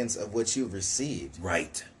significance of what you've received?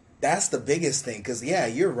 Right. That's the biggest thing. Because,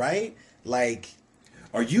 you're right. Like,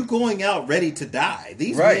 are you going out ready to die?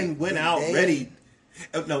 These men went out ready.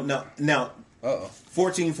 No. Now,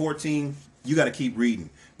 14:14, you got to keep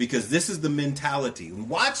reading. Because this is the mentality.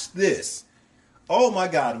 Watch this. Oh, my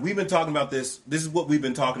God. We've been talking about this. This is what we've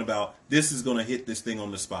been talking about. This is going to hit this thing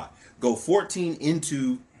on the spot. Go 14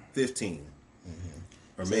 into 15.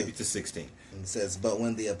 Or maybe to 16. It says, but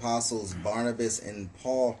when the apostles Barnabas and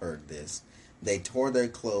Paul heard this, they tore their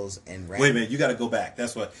clothes and ran. Wait a minute. You got to go back.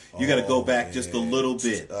 That's what. You got to go back just a little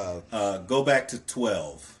bit. Go back to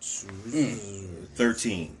 12.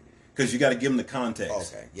 13. Because you got to give them the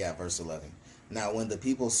context. Okay. Yeah, verse 11. Now, when the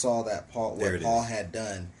people saw that what Paul had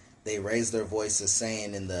done, they raised their voices,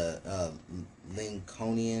 saying in the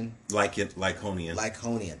Lycaonian, thank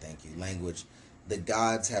you, language, the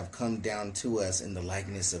gods have come down to us in the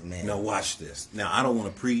likeness of men. Now watch this. Now I don't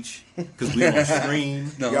want to preach because we on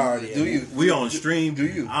stream. We on stream. Do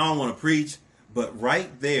you? I don't want to preach, but right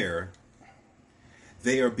there,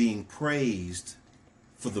 they are being praised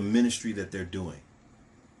for the ministry that they're doing.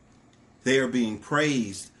 They are being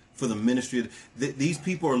praised for the ministry. These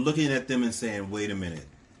people are looking at them and saying, wait a minute.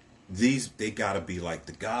 They got to be like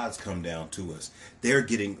the gods come down to us. They're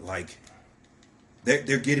getting like,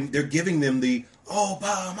 they're giving them the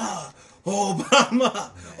Obama.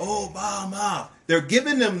 They're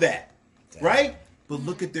giving them that. Right? But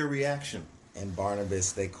look at their reaction. And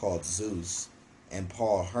Barnabas they called Zeus, and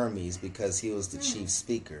Paul Hermes because he was the chief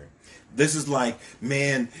speaker. This is like,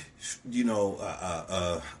 man,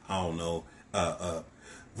 I don't know,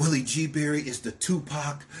 Willie G-Berry is the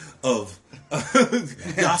Tupac of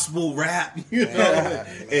gospel rap,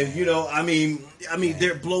 and I mean,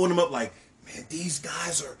 they're blowing them up like, man, these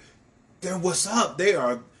guys they're what's up. They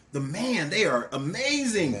are the man. They are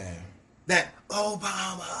amazing. Man. That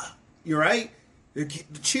Obama, you're right. They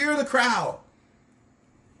cheer the crowd.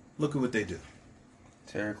 Look at what they do.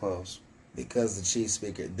 Tear clothes. Because the chief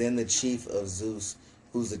speaker, then the chief of Zeus,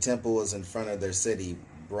 whose the temple was in front of their city,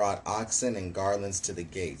 brought oxen and garlands to the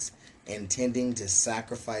gates, intending to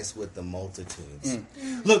sacrifice with the multitudes.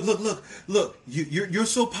 Look! You're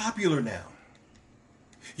so popular now.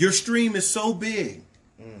 Your stream is so big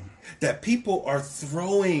that people are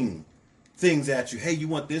throwing things at you. Hey, you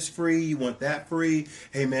want this free? You want that free?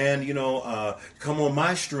 Hey, man, come on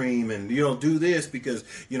my stream and, do this because,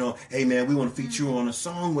 hey, man, we want to feature you on a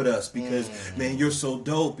song with us because, man, you're so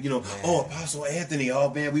dope. Oh, Apostle Anthony,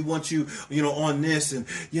 oh, man, we want you, on this. And,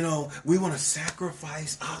 we want to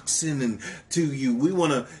sacrifice oxen to you. We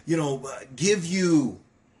want to, give you.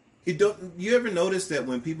 You ever notice that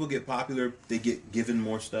when people get popular, they get given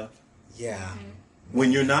more stuff? Yeah.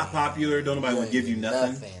 When you're not popular, don't nobody want to give you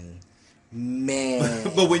nothing. Man.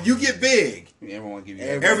 But when you get big,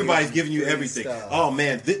 everybody's giving you everything. Stuff. Oh,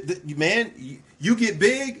 man. You get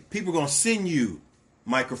big, people are going to send you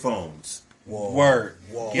microphones. Word.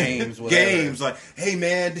 Games, whatever. Games. Like, hey,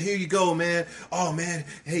 man, here you go, man. Oh, man.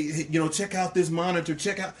 Hey, check out this monitor.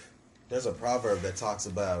 Check out. There's a proverb that talks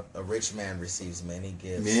about a rich man receives many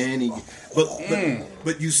gifts.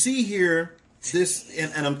 But you see here, this,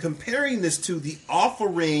 and I'm comparing this to the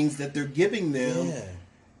offerings that they're giving them. Yeah.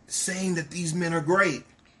 Saying that these men are great.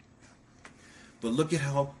 But look at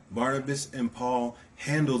how Barnabas and Paul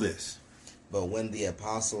handle this. But when the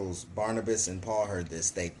apostles Barnabas and Paul heard this,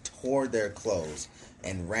 they tore their clothes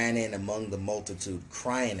and ran in among the multitude,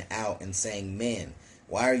 crying out and saying, "Men,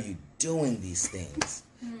 why are you doing these things?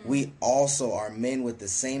 We also are men with the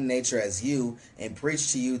same nature as you, and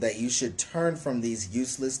preach to you that you should turn from these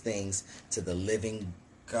useless things to the living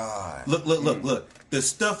God." Look. The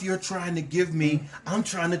stuff you're trying to give me, I'm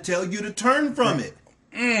trying to tell you to turn from it.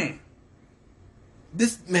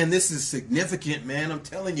 This is significant, man. I'm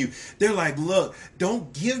telling you. They're like, look,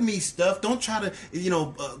 don't give me stuff. Don't try to,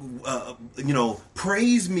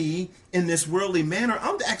 praise me in this worldly manner.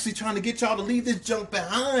 I'm actually trying to get y'all to leave this junk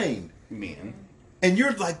behind. Man. And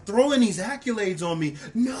you're like throwing these accolades on me.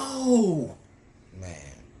 No.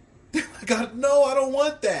 Man. No, I don't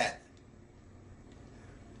want that.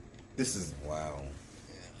 This is wow.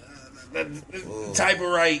 Type of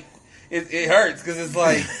right. It hurts because it's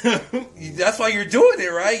like that's why you're doing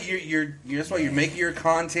it, right? You're that's why you're making your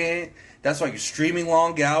content. That's why you're streaming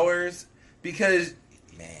long hours because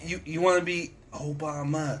you want to be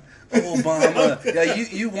Obama. Yeah,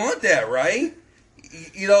 you want that, right?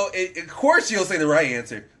 Of course you'll say the right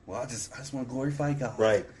answer. Well, I just want to glorify God,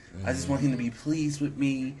 right? I just want Him to be pleased with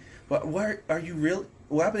me. But where are you really?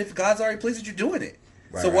 What happened if God's already pleased with you doing it?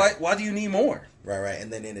 Right, so why do you need more? Right.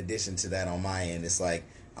 And then in addition to that, on my end, it's like,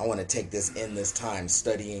 I want to take this endless time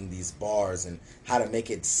studying these bars and how to make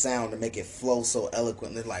it sound, to make it flow so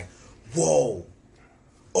eloquently. Like, whoa,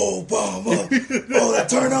 Obama,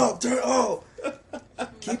 turn up.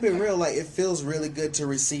 Keep it real. Like, it feels really good to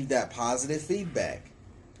receive that positive feedback.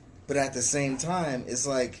 But at the same time, it's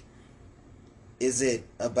like, is it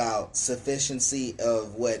about sufficiency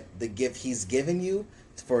of what the gift He's given you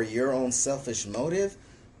for your own selfish motive?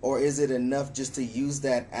 Or is it enough just to use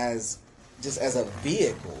that as a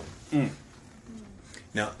vehicle?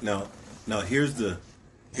 Now, here's the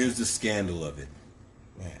scandal of it.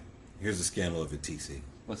 Man. Here's the scandal of it, TC.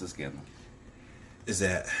 What's the scandal? Is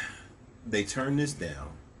that they turn this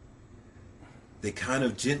down. They kind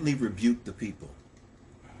of gently rebuke the people.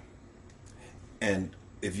 And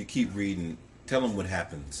if you keep reading, tell them what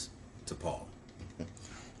happens to Paul.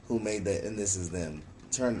 Who made that? And this is them.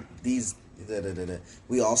 Turn these.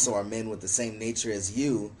 We also are men with the same nature as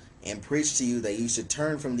you, and preach to you that you should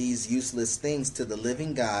turn from these useless things to the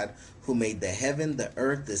living God, who made the heaven, the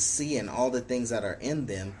earth, the sea, and all the things that are in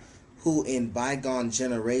them, who in bygone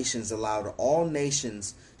generations allowed all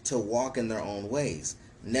nations to walk in their own ways.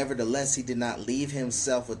 Nevertheless, He did not leave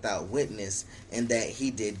Himself without witness, in that He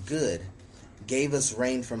did good, gave us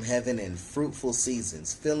rain from heaven in fruitful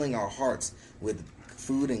seasons, filling our hearts with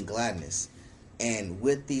food and gladness. And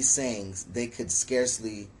with these sayings, they could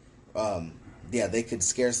scarcely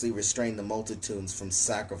restrain the multitudes from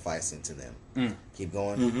sacrificing to them. Keep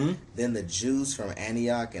going. Mm-hmm. Then the Jews from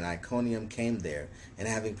Antioch and Iconium came there, and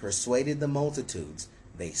having persuaded the multitudes,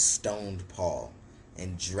 they stoned Paul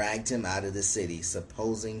and dragged him out of the city,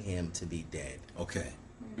 supposing him to be dead. Okay.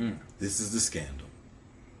 This is the scandal.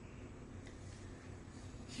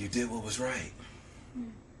 You did what was right.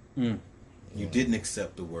 You didn't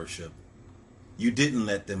accept the worship. You didn't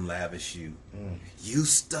let them lavish you. You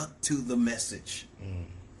stuck to the message.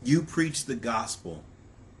 You preached the gospel.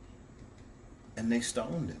 And they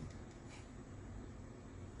stoned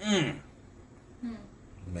him.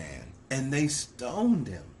 Man. And they stoned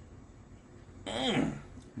him.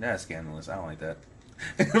 That's scandalous. I don't like that.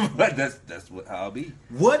 But that's how I'll be.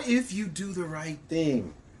 What if you do the right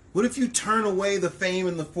thing? What if you turn away the fame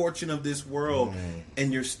and the fortune of this world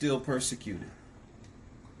and you're still persecuted?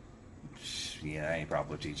 Yeah, I ain't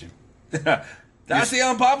popular teaching. That's the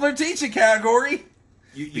unpopular teaching category.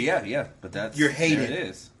 But that's you're hated. There it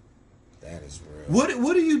is. That is real.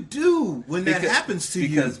 What do you do when that happens to you?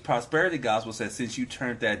 Because prosperity gospel says since you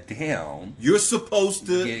turned that down, you're supposed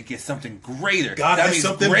to get something greater. God has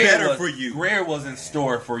something better for you. Greater was in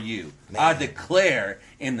store for you. Man. I declare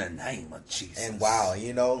in the name of Jesus. And wow,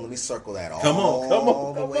 let me circle that come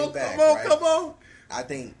on, the way back. Come on. I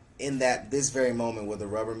think in this very moment where the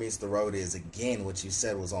rubber meets the road is, again, what you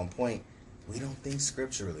said was on point. We don't think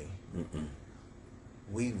scripturally.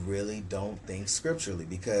 We really don't think scripturally,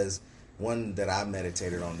 because one that I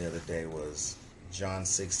meditated on the other day was John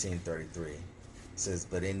 16:33. It says,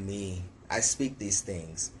 "But in me, I speak these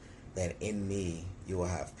things, that in me you will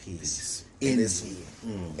have peace." In this, me.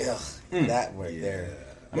 That right there.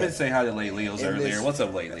 I meant to say hi to Lady Leos earlier. What's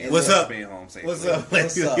up, Lady Leos? What's up? Being home safely. What's up,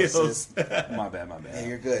 Lady Leos? My bad. And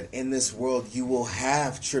you're good. In this world, you will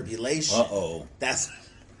have tribulation.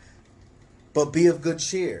 But be of good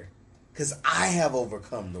cheer, because I have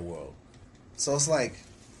overcome the world. So it's like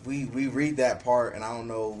we read that part, and I don't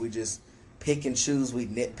know. pick and choose. We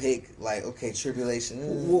nitpick, like, okay,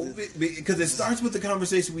 tribulation. Well, because it starts with the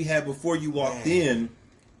conversation we had before you walked in,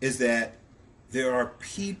 is that there are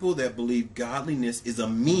people that believe godliness is a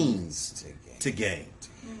means to gain.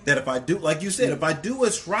 That if I do, like you said, if I do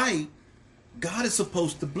what's right, God is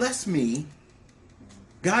supposed to bless me.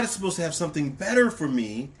 God is supposed to have something better for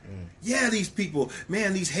me. Yeah, these people,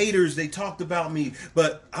 man, these haters, they talked about me,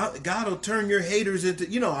 but God will turn your haters into,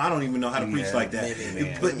 I don't even know how to preach like that.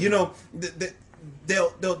 Maybe, but,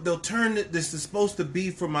 they'll turn it, this is supposed to be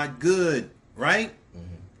for my good, right?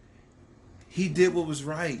 He did what was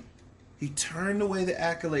right. He turned away the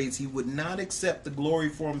accolades. He would not accept the glory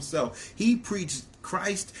for himself. He preached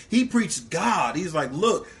Christ. He preached God. He's like,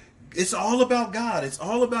 look, it's all about God. It's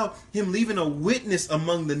all about him leaving a witness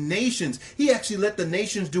among the nations. He actually let the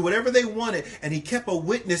nations do whatever they wanted, and he kept a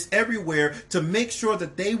witness everywhere to make sure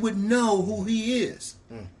that they would know who he is.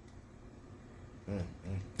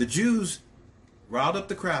 The Jews riled up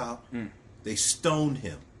the crowd. They stoned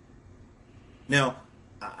him. Now,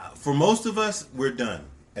 for most of us, we're done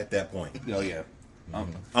at that point. Oh, yeah.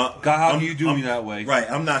 God, how do you do me that way? Right.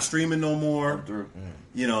 I'm not streaming no more. I'm through.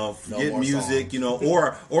 Forget music,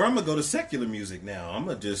 or I'm gonna go to secular music now. I'm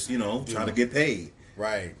gonna just, try to get paid.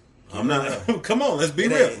 Right. I'm not. Come on, let's be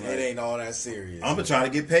real. It ain't all that serious. I'm gonna try to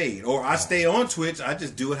get paid, or I stay on Twitch. I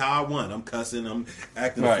just do it how I want. I'm cussing. I'm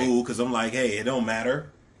acting a fool because I'm like, hey, it don't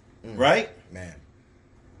matter, right? Man.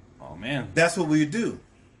 Oh man, that's what we do.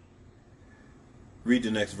 Read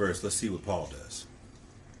the next verse. Let's see what Paul does.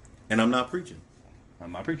 And I'm not preaching.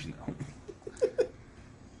 I'm not preaching now.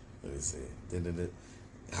 Let me see.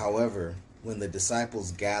 However, when the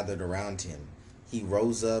disciples gathered around him, he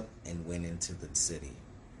rose up and went into the city.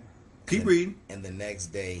 Keep reading. And the next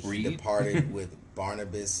day he departed with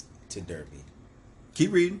Barnabas to Derbe.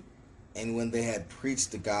 Keep reading. And when they had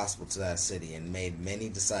preached the gospel to that city and made many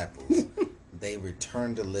disciples, they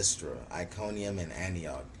returned to Lystra, Iconium, and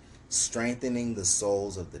Antioch, strengthening the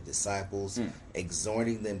souls of the disciples,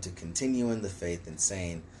 exhorting them to continue in the faith, and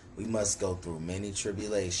saying, we must go through many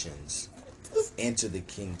tribulations, enter the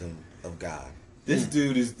kingdom of God. This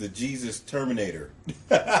dude is the Jesus Terminator.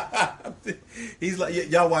 He's like,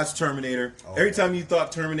 y'all watch Terminator. Every time you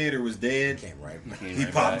thought Terminator was dead, he came right back.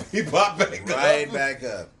 He popped back up. Right back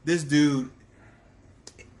up. This dude,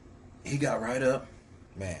 he got right up.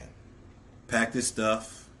 Man. Packed his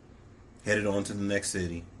stuff, headed on to the next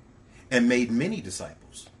city, and made many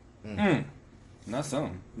disciples. Not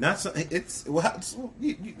some. Not some. It's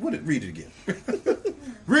read it again.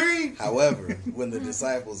 Read. However, when the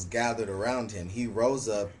disciples gathered around him, he rose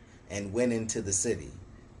up and went into the city.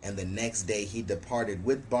 And the next day he departed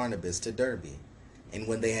with Barnabas to Derbe. And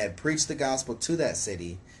when they had preached the gospel to that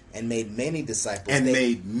city and made many disciples,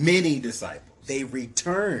 they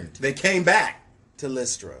returned. They came back to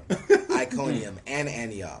Lystra, Iconium, and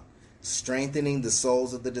Antioch, strengthening the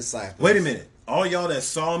souls of the disciples. Wait a minute. All y'all that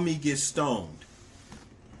saw me get stoned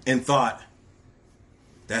and thought,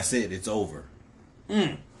 that's it, it's over.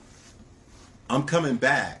 I'm coming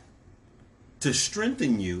back to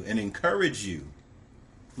strengthen you and encourage you.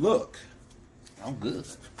 Look, I'm good.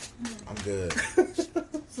 I'm good.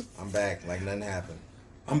 I'm back like nothing happened.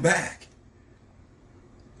 I'm back.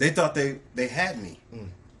 They thought they had me.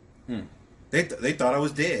 They thought I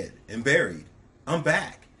was dead and buried. I'm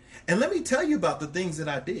back. And let me tell you about the things that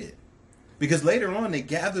I did. Because later on, they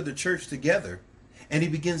gathered the church together, and he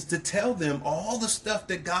begins to tell them all the stuff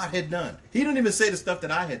that God had done. He didn't even say the stuff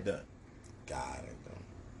that I had done. God had done.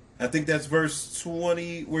 I think that's verse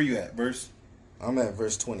 20. Where you at? I'm at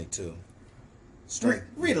verse 22.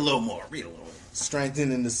 Read a little more.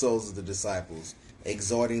 Strengthening the souls of the disciples,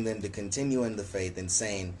 exhorting them to continue in the faith, and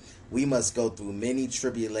saying, we must go through many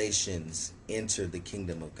tribulations, enter the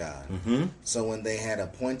kingdom of God. So when they had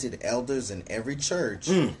appointed elders in every church,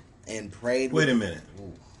 and prayed. Wait a minute.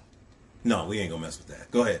 Ooh. No, we ain't gonna mess with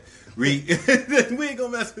that. Go ahead. Read. We ain't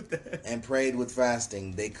gonna mess with that. And prayed with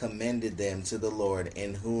fasting. They commended them to the Lord,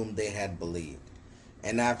 in whom they had believed.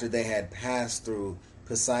 And after they had passed through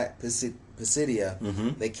Pisidia,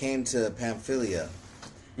 they came to Pamphylia.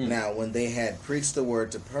 Now, when they had preached the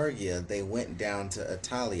word to Pergia, they went down to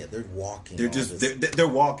Italia. They're walking. They're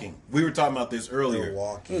walking. We were talking about this earlier. They're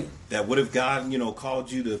walking. That what if God,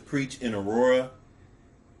 called you to preach in Aurora,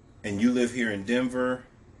 and you live here in Denver,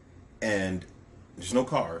 and there's no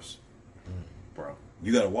cars, bro.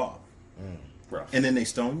 You got to walk, bro. And then they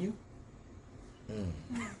stone you,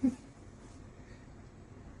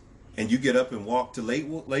 and you get up and walk to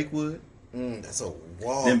Lakewood. That's a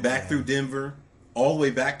walk. Then back through Denver, all the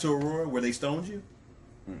way back to Aurora, where they stoned you.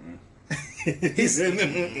 He said,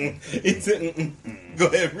 Go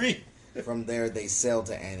ahead, read. From there, they sailed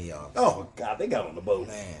to Antioch. Oh God, they got on the boat.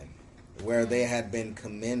 Man, where they had been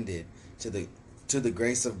commended to the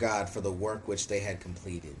grace of God for the work which they had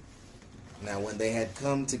completed. Now, when they had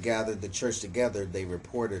come to gather the church together, they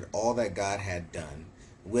reported all that God had done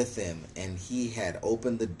with them, and he had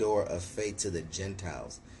opened the door of faith to the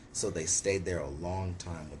Gentiles. So they stayed there a long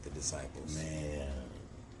time with the disciples. Man.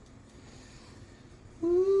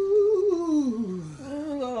 Ooh.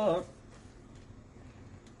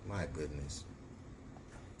 My goodness.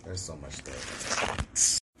 There's so much there.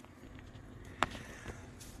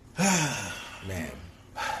 Man.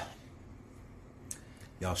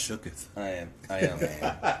 Y'all shooketh. I am,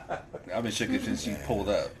 man. I've been shooketh since you pulled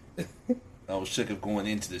up. I was shooketh going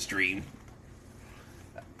into the stream.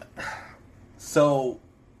 So,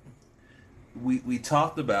 we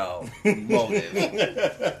talked about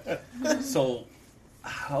motive. So,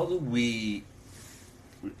 how do we...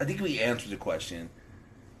 I think we answered the question,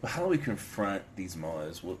 but how do we confront these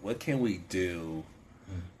motives? What can we do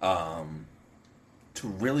to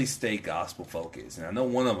really stay gospel focused? And I know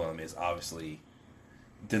one of them is obviously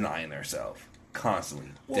denying ourselves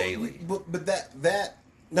constantly, daily. But that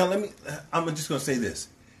now I'm just going to say this.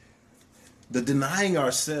 The denying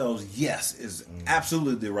ourselves, yes, is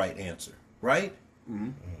absolutely the right answer, right?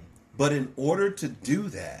 Mm-hmm. But in order to do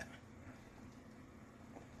that,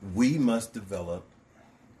 we must develop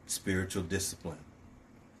spiritual discipline.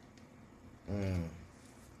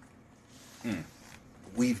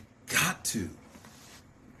 We've got to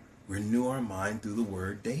renew our mind through the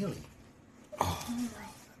word daily.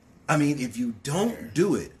 I mean, if you don't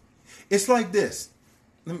do it, it's like this.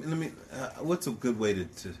 Let me what's a good way to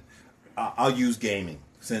I'll use gaming,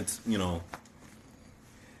 since, you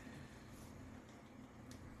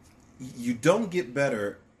don't get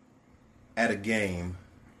better at a game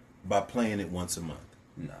by playing it once a month.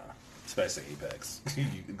 Nah, especially Apex.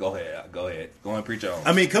 Go ahead, preach on.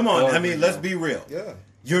 I mean, come on. I mean, let's be real. Yeah.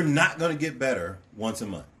 You're not going to get better once a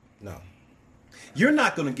month. No. You're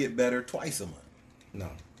not going to get better twice a month. No.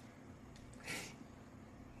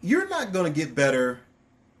 You're not going to get better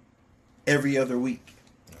every other week.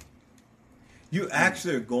 No. You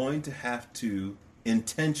actually are going to have to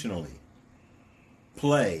intentionally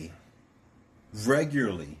play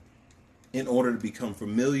regularly in order to become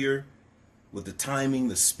familiar with the timing,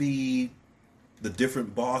 the speed, the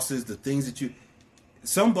different bosses, the things that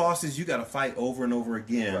some bosses you got to fight over and over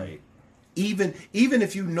again. Right. Even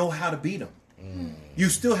if you know how to beat them. You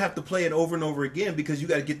still have to play it over and over again because you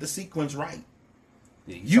got to get the sequence right.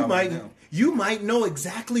 Yeah, you might know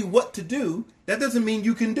exactly what to do. That doesn't mean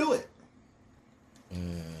you can do it.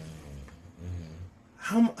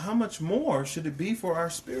 How much more should it be for our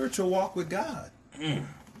spiritual walk with God?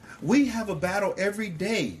 We have a battle every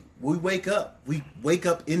day. We wake up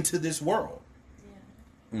into this world.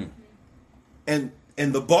 Yeah. And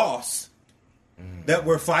the boss that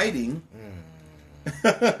we're fighting,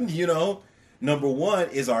 number one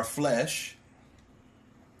is our flesh.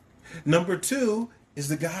 Number two is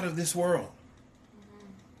the God of this world,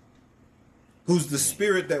 who's the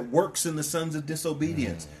spirit that works in the sons of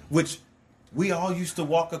disobedience, which we all used to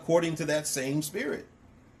walk according to that same spirit.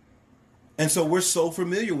 And so we're so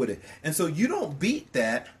familiar with it. And so you don't beat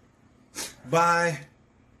that by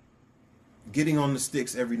getting on the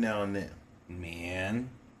sticks every now and then. Man.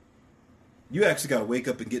 You actually got to wake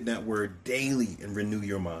up and get in that word daily and renew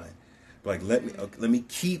your mind. Like, let me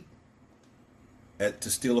keep, to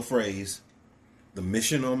steal a phrase, the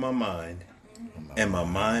mission on my mind and my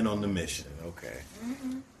mind on the mission. Okay.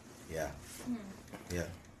 Yeah. Yeah.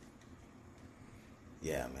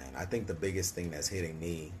 Yeah, man. I think the biggest thing that's hitting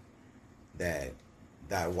me that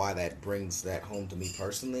why that brings that home to me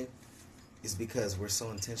personally is because we're so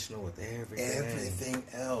intentional with everything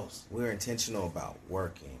else. We're intentional about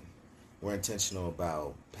working. We're intentional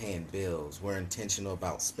about paying bills. We're intentional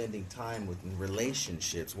about spending time with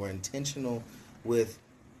relationships. We're intentional with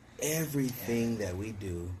everything that we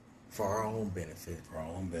do for our own benefit.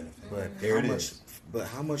 But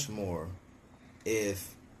how much more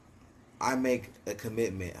if I make a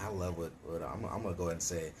commitment? I love what I'm going to go ahead and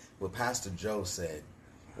say it. What Pastor Joe said.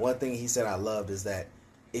 One thing he said I loved is that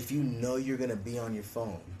if you know you're going to be on your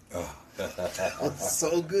phone. That's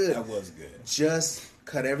so good. That was good. Just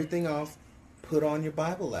cut everything off. Put on your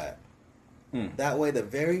Bible app. That way the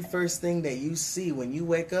very first thing that you see when you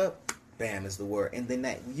wake up, bam, is the word. And then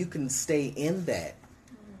that you can stay in that.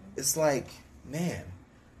 It's like, man.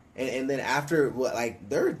 And then after,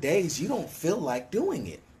 there are days you don't feel like doing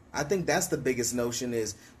it. I think that's the biggest notion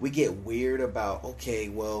is we get weird about, okay,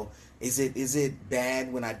 well, is it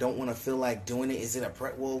bad when I don't want to feel like doing it? Is it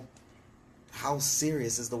well, how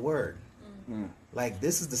serious is the word? Like,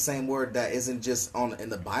 this is the same word that isn't just in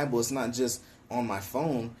the Bible. It's not just on my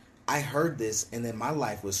phone. I heard this, and then my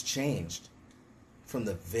life was changed from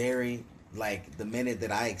the minute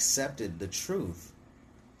that I accepted the truth.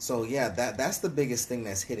 So yeah, that's the biggest thing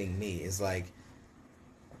that's hitting me is like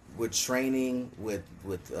with training, with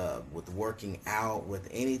working out, with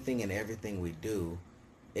anything and everything we do.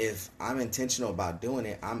 If I'm intentional about doing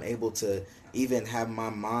it, I'm able to even have my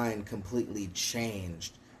mind completely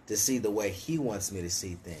changed to see the way he wants me to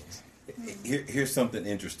see things. Here's something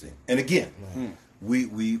interesting. And again, we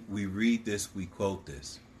read this, we quote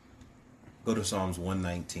this. Go to Psalms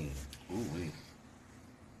 119.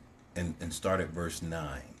 And start at verse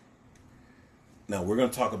 9. Now, we're going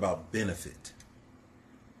to talk about benefit.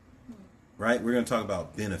 Right? We're going to talk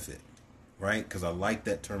about benefit. Right? Because I like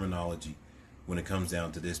that terminology when it comes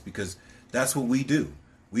down to this. Because that's what we do.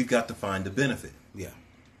 We've got to find the benefit. Yeah.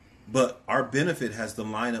 But our benefit has to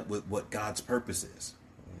line up with what God's purpose is.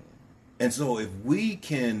 And so if we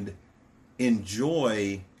can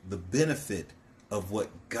enjoy the benefit of what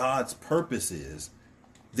God's purpose is,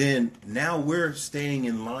 then now we're staying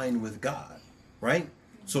in line with God, right?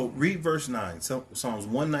 So read verse 9, Psalms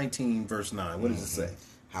 119, verse 9. What does it say?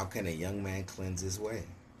 How can a young man cleanse his way?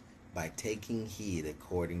 By taking heed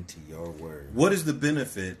according to your word. What is the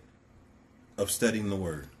benefit of studying the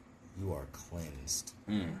word? You are cleansed.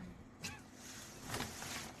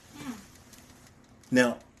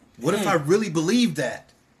 Now, what if I really believe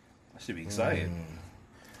that? I should be excited.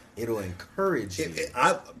 It'll encourage you.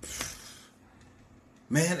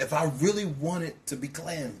 Man, if I really want it to be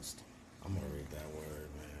cleansed. I'm going to read that word,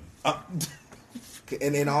 man.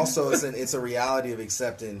 And then also, it's a reality of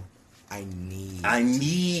accepting, I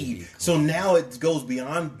need. So now it goes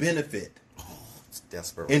beyond benefit. It's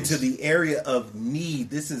desperate. Into the area of need.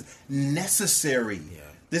 This is necessary. Yeah.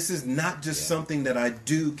 This is not just something that I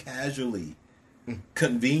do casually,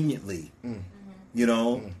 conveniently. You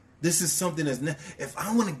know, this is something that's if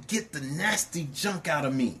I want to get the nasty junk out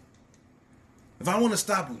of me, if I want to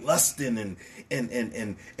stop lusting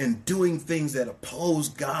and doing things that oppose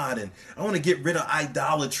God, and I want to get rid of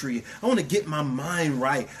idolatry, I want to get my mind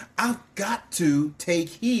right, I've got to take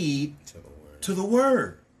heed to the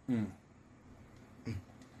word.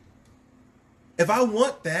 If I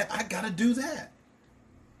want that, I got to do that.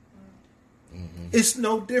 It's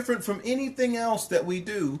no different from anything else that we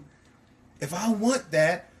do. If I want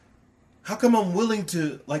that, how come I'm willing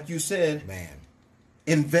to, like you said,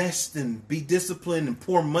 invest and be disciplined and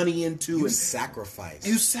pour money into You sacrifice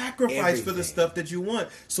everything for the stuff that you want.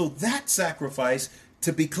 So that sacrifice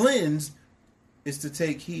to be cleansed is to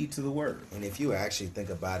take heed to the word. And if you actually think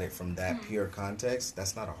about it from that pure context,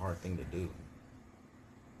 that's not a hard thing to do.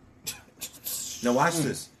 Now watch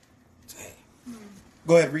this.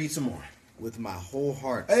 Go ahead, read some more. With my whole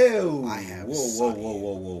heart, Oh, I have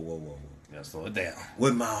whoa. Yeah, slow it down.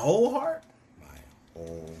 With my whole heart? my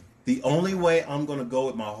whole. The only way I'm going to go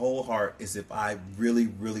with my whole heart is if I really,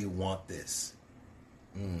 really want this.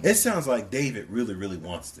 It sounds like David really, really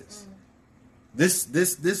wants this.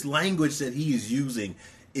 This language that he is using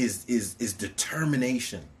is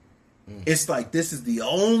determination. It's like this is the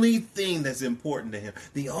only thing that's important to him.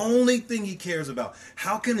 The only thing he cares about.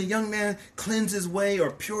 How can a young man cleanse his way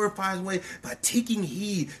or purify his way? By taking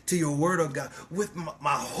heed to your word of God with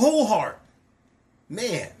my whole heart.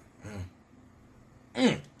 Man,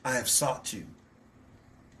 I have sought you.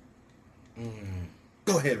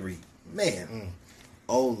 Go ahead, read. Man.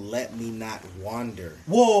 Oh, let me not wander.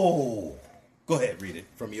 Whoa. Go ahead, read it.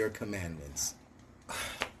 From your commandments.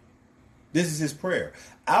 This is his prayer.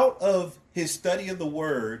 Out of his study of the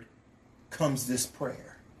word comes this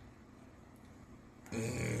prayer.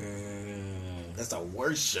 That's a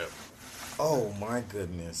worship. Oh, my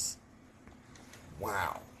goodness.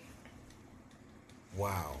 Wow.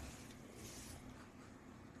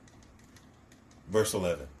 Verse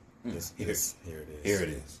 11. Here it is. Here it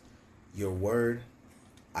is. Your word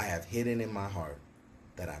I have hidden in my heart,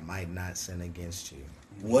 that I might not sin against you.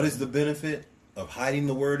 What is the benefit of hiding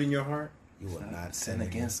the word in your heart? You will not sin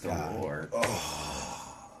against God. the Lord.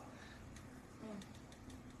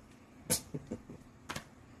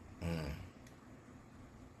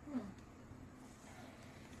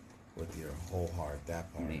 With your whole heart,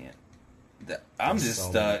 that part. Man, I'm There's just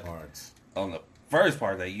so stuck many parts. on the first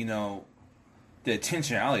part that, you know, the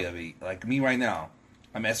intentionality of it. Like me right now,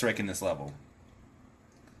 I'm S-ranking this level.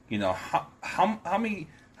 You know, how many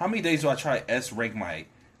days do I try to S-rank my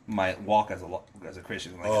walk as a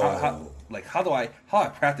Christian? Like how do I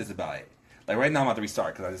practice about it? Like right now I'm about to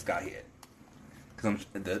restart because I just got hit. Because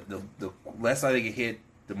the less I get hit,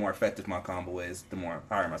 the more effective my combo is, the more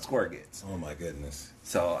higher my score gets. Oh my goodness.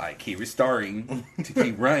 So I keep restarting to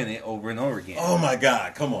keep running it over and over again. Oh my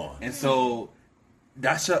God, come on. And so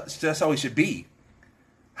that's how it should be.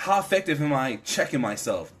 How effective am I checking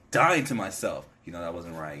myself, dying to myself? You know, that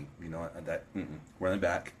wasn't right. You know, running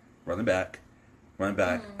back. I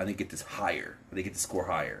need to get this higher. I need to get the score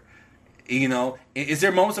higher. You know, is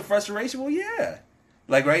there moments of frustration? Well, yeah.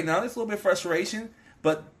 Like right now, there's a little bit of frustration,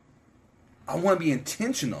 but I want to be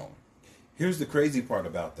intentional. Here's the crazy part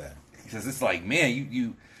about that. Because it's like, man,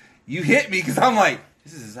 you hit me because I'm like,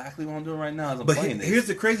 this is exactly what I'm doing right now as I'm playing this. Here's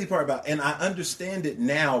the crazy part about, and I understand it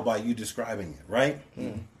now by you describing it, right?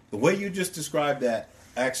 The way you just described that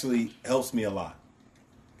actually helps me a lot.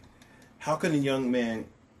 How can a young man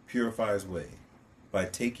purify his way? By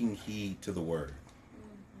taking heed to the word.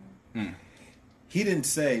 He didn't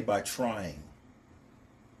say by trying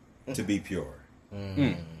to be pure.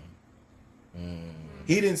 He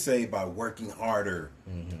didn't say by working harder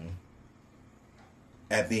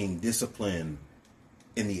at being disciplined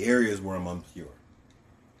in the areas where I'm impure.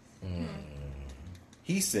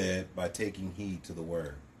 He said by taking heed to the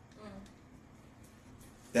word.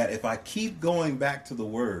 That if I keep going back to the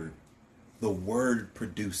word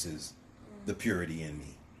produces the purity in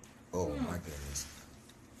me. Oh my goodness.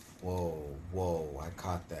 Whoa, I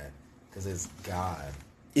caught that. Because it's God.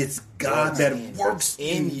 It's God that works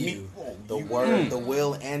in you. The word, the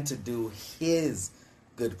will, and to do his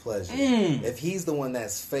good pleasure. If he's the one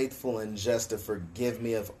that's faithful and just to forgive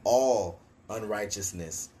me of all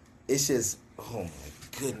unrighteousness, it's just, oh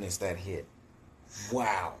my goodness, that hit.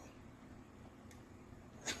 Wow.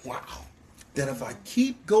 That if I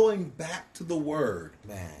keep going back to the word,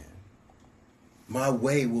 man, my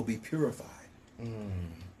way will be purified.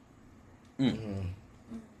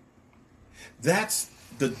 That's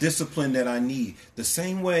the discipline that I need. The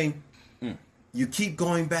same way you keep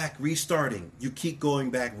going back, restarting. You keep going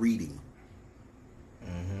back, reading.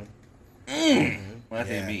 What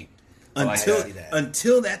that mean?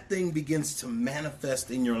 Until that thing begins to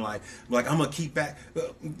manifest in your life. Like, I'm going to keep back.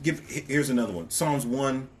 Here's another one. Psalms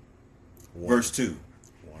 1, verse 2.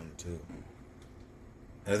 1, 2.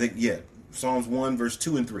 And I think, Psalms 1, verse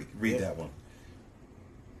 2 and 3. Read that one.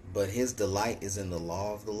 But his delight is in the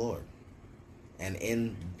law of the Lord. And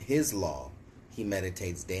in his law, he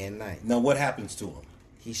meditates day and night. Now, what happens to him?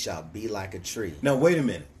 He shall be like a tree. Now, wait a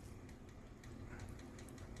minute.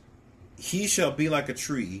 He shall be like a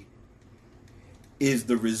tree is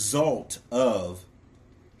the result of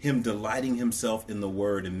him delighting himself in the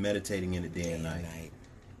word and meditating in it day and night.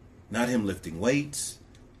 Not him lifting weights.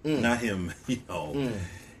 Not him,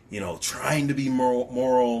 trying to be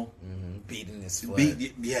moral. Beating his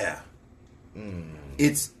flesh.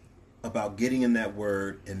 It's about getting in that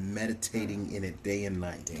word and meditating in it day and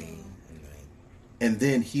night. And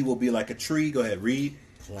then he will be like a tree. Go ahead, read.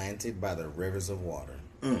 Planted by the rivers of water.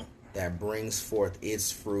 That brings forth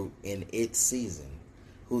its fruit in its season,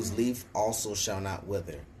 whose leaf also shall not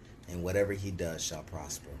wither, and whatever he does shall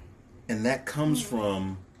prosper. And that comes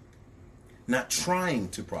from not trying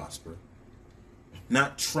to prosper,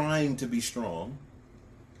 not trying to be strong,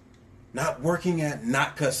 not working at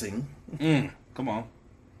not cussing. Come on.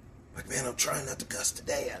 Like, man, I'm trying not to cuss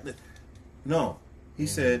today. No. He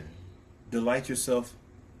said, delight yourself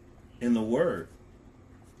in the word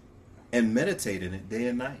and meditate in it day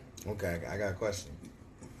and night. Okay, I got a question.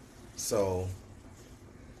 So,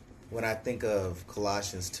 when I think of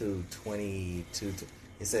Colossians 2:22,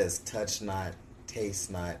 it says, touch not,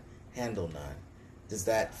 taste not, handle not. Does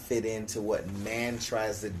that fit into what man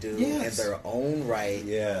tries to do in their own right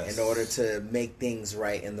in order to make things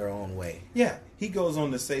right in their own way? Yeah. He goes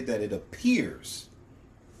on to say that it appears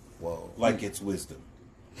like it's wisdom.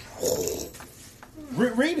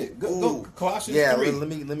 Read it. Go Colossians 3.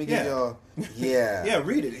 Let me give y'all. Yeah,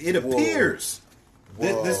 read it. It appears.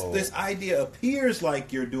 This idea appears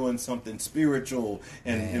like you're doing something spiritual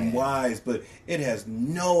and wise, but it has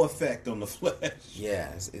no effect on the flesh.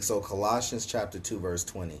 Yes. So Colossians chapter 2, verse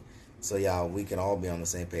 20. So y'all, we can all be on the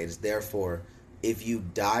same page. Therefore, if you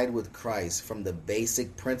died with Christ from the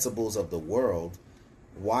basic principles of the world,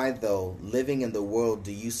 why, though, living in the world,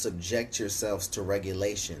 do you subject yourselves to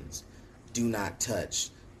regulations? Do not touch,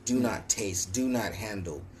 do not taste, do not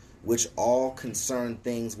handle, which all concern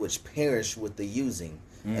things which perish with the using,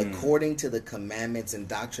 according to the commandments and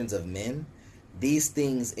doctrines of men. These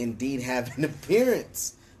things indeed have an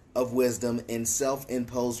appearance of wisdom in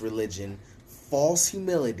self-imposed religion, false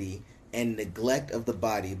humility, and neglect of the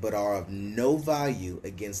body, but are of no value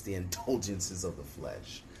against the indulgences of the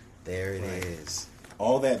flesh. There it is.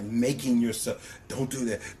 All that making yourself, don't do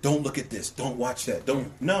that, don't look at this, don't watch that,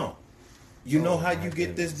 no. You know how you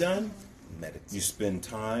get this done? Meditate. You spend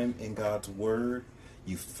time in God's Word.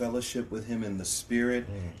 You fellowship with Him in the Spirit,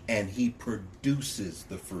 and He produces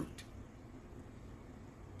the fruit.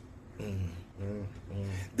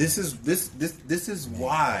 This is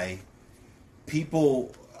why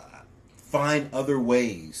people find other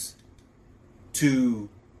ways to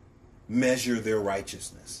measure their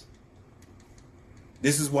righteousness.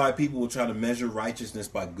 This is why people will try to measure righteousness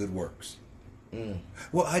by good works.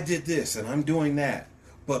 Well, I did this and I'm doing that.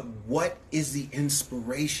 But what is the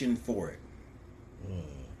inspiration for it?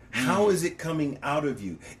 How is it coming out of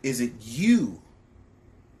you? Is it you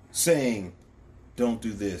saying, don't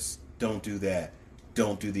do this, don't do that,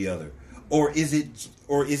 don't do the other? Or is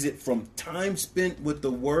it from time spent with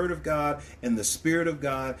the Word of God and the Spirit of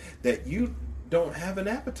God that you don't have an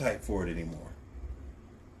appetite for it anymore?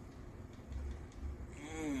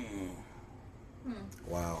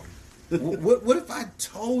 Wow. What if I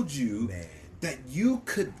told you that you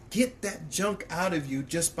could get that junk out of you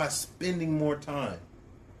just by spending more time?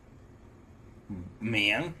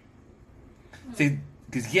 Man. See,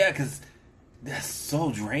 because that's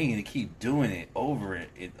so draining to keep doing it over it.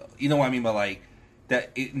 You know what I mean by like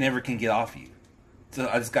that? It never can get off you. So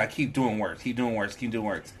I just gotta keep doing work, keep doing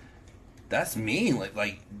work. That's mean.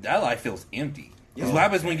 Like that life feels empty. Because what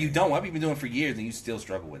happens when you don't? What have you been doing for years and you still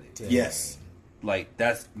struggle with it? Yes. Like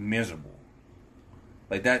that's miserable.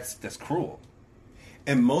 Like that's cruel.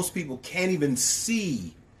 And most people can't even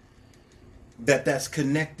see that that's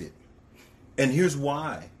connected. And here's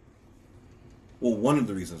why. Well, one of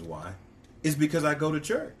the reasons why is because I go to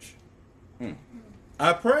church.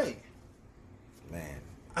 I pray. Man.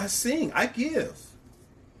 I sing. I give.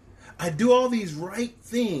 I do all these right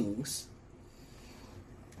things.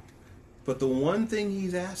 But the one thing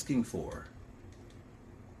He's asking for,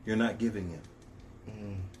 you're not giving Him.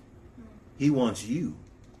 He wants you.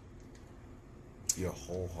 Your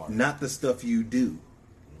whole heart. Not the stuff you do.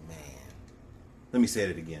 Man. Let me say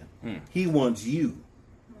it again. He wants you.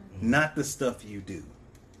 Not the stuff you do.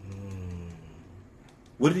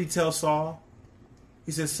 What did He tell Saul?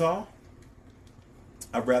 He said, Saul,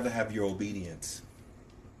 I'd rather have your obedience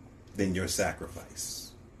than your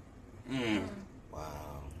sacrifice. Wow.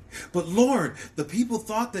 But Lord, the people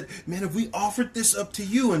thought that, man, if we offered this up to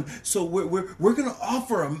you, and so we're going to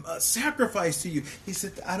offer a sacrifice to you. He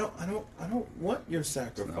said, I don't want your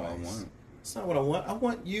sacrifice. That's not what I want. That's not what I want. I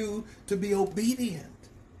want you to be obedient.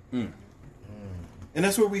 And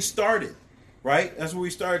that's where we started, right? That's where we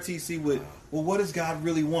started, TC, with, well, what does God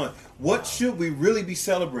really want? What should we really be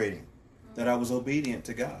celebrating? That I was obedient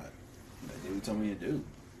to God. That's what He told me to do.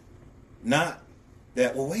 Not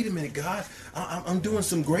that, well, wait a minute, God, I'm doing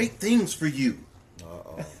some great things for you.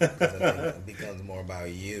 It becomes more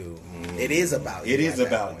about you. It is about you. It is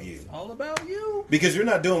about you. All about you. Because you're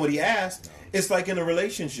not doing what He asked. No. It's like in a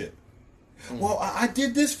relationship. Well, I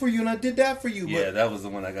did this for you and I did that for you. Yeah, but that was the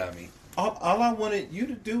one that got me. All I wanted you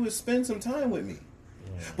to do is spend some time with me.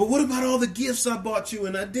 But what about all the gifts I bought you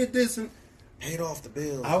and I did this and paid off the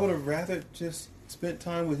bills? I would have rather just spent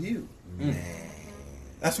time with you. Man.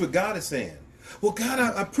 That's what God is saying. Well, God,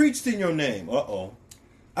 I preached in your name.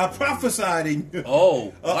 I prophesied in your name.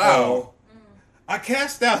 Oh, wow. I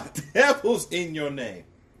cast out devils in your name.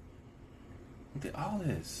 Did all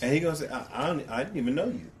this. And He going to say, I didn't even know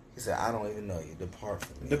you. He said, I don't even know you. Depart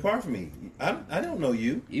from me. Depart from me. I don't know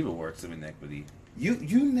you. Evil works of iniquity. You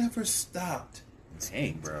never stopped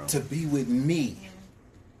Dang, bro. to be with me.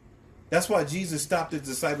 That's why Jesus stopped His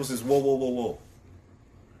disciples and says, whoa.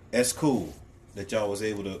 That's cool that y'all was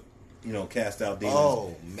able to, cast out demons.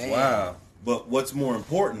 Oh, man. Wow. But what's more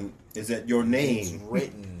important is that your name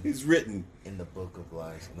is written in the book of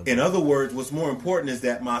life. In other words, what's more important is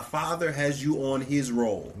that my Father has you on His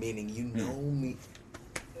roll. Meaning you know me.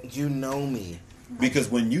 You know me. Because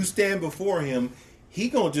when you stand before Him, He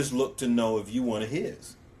gonna just look to know if you one of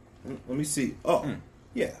His. Let me see. Oh,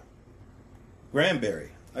 yeah. Granberry,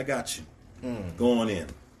 I got you. Go on in.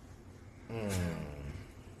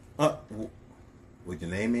 Well, your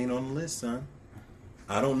name ain't on the list, son.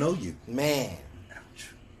 I don't know you. Man.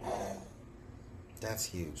 That's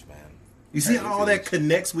huge, man. You see how all that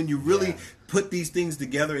connects when you really put these things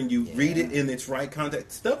together and you read it in its right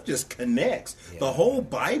context? Stuff just connects. Yeah. The whole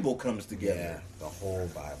Bible comes together. Yeah, the whole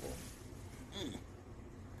Bible.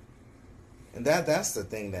 And that's the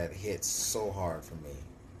thing that hits so hard for me.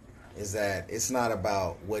 Is that it's not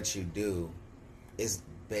about what you do. It's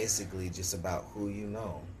basically just about who you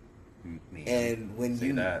know. And when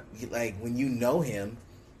when you know Him,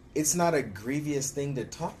 it's not a grievous thing to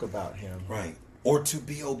talk about Him, right? Or to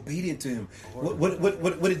be obedient to Him.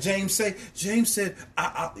 What did James say? James said,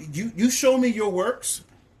 "You show me your works,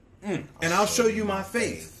 and I'll show you my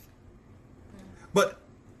faith. But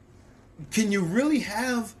can you really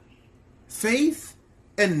have faith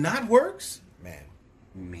and not works?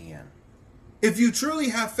 Man. If you truly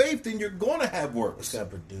have faith, then you're going to have works. It's going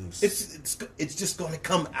to produce. It's just going to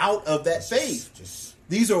come out of that faith.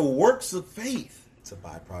 These are works of faith. It's a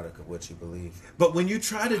byproduct of what you believe. But when you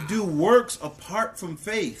try to do works apart from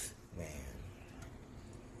faith,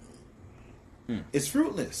 it's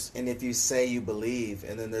fruitless. And if you say you believe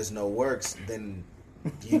and then there's no works, then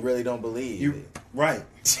you really don't believe. Right.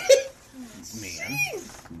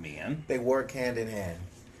 Man. They work hand in hand.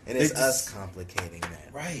 And it's us complicating that.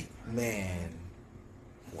 Right. Man.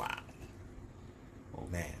 Wow. Oh,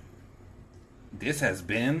 man. This has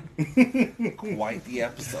been quite the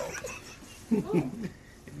episode.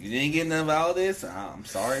 If you didn't get enough out of this, I'm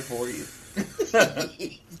sorry for you.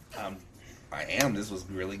 This was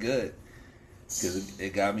really good. Because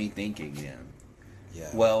it got me thinking again. Yeah.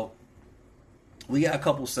 Well, we got a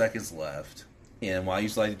couple seconds left. And what I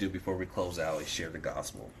usually like to do before we close out is share the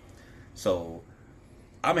gospel. So,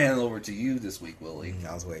 I'm handing it over to you this week, Willie.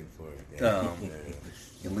 I was waiting for it. Yeah.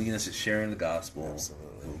 And leading us to sharing the gospel.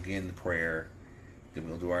 Absolutely. We'll get into prayer. Then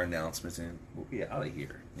we'll do our announcements and we'll be out of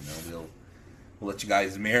here. We'll let you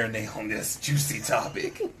guys marinate on this juicy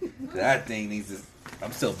topic. That thing needs to.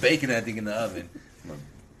 I'm still baking that thing in the oven. I'm gonna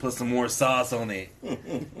put some more sauce on it.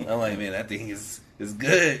 I'm like, man, that thing is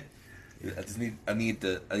good. I need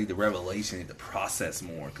the revelation, I need to process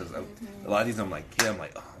more because a lot of these I'm like, oh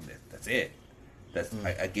man, that's it.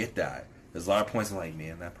 I get that. There's a lot of points I'm like,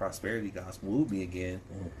 man, that prosperity gospel moved me again.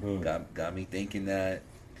 Got me thinking that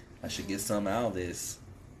I should get some out of this.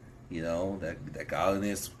 That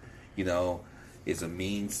godliness, is a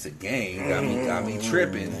means to gain. Got me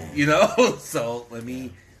tripping. So let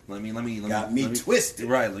me twisted.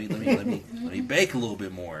 Right. Let me bake a little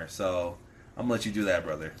bit more. So I'm gonna let you do that,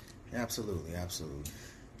 brother. Absolutely.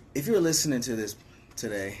 If you're listening to this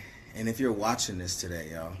today, and if you're watching this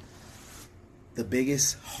today, y'all, the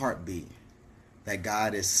biggest heartbeat that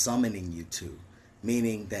God is summoning you to,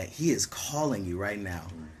 meaning that He is calling you right now,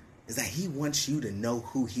 is that He wants you to know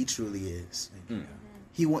who He truly is.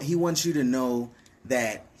 He wants you to know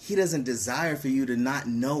that He doesn't desire for you to not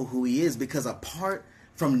know who He is, because apart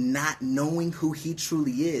from not knowing who He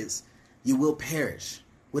truly is, you will perish.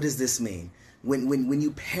 What does this mean? When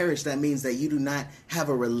you perish, that means that you do not have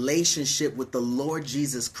a relationship with the Lord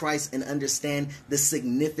Jesus Christ and understand the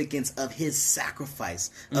significance of His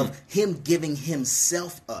sacrifice, of Him giving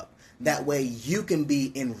Himself up. That way you can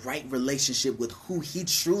be in right relationship with who He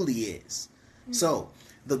truly is. So,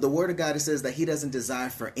 the Word of God, it says that He doesn't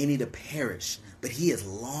desire for any to perish, but He is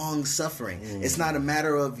long-suffering. It's not a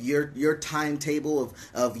matter of your timetable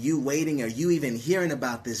of you waiting or you even hearing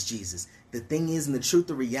about this Jesus. The thing is, and the truth,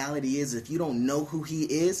 the reality is, if you don't know who He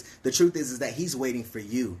is, the truth is that He's waiting for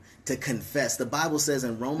you to confess. The Bible says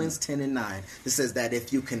in Romans 10:9, it says that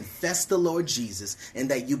if you confess the Lord Jesus and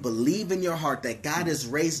that you believe in your heart that God has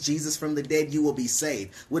raised Jesus from the dead, you will be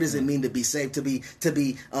saved. What does it mean to be saved? To be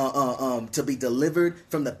delivered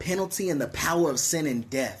from the penalty and the power of sin and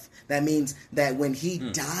death. That means that when He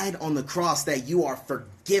died on the cross, that you are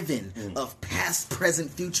forgiven of past, present,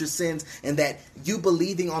 future sins, and that you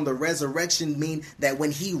believing on the resurrection mean that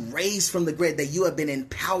when He raised from the grave, that you have been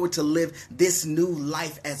empowered to live this new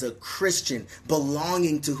life as a Christian,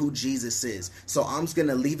 belonging to who Jesus is. So I'm just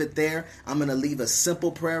gonna leave it there. I'm gonna leave a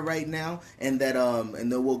simple prayer right now, and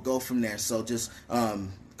then we'll go from there. So just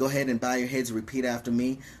go ahead and bow your heads, repeat after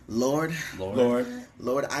me. Lord,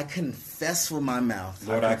 I confess with my mouth.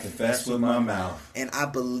 Lord, I confess with my mouth. And I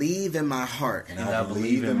believe in my heart. And I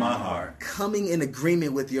believe in my heart. Coming in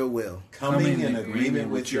agreement with your will. Coming in agreement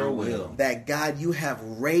with your will. That God, you have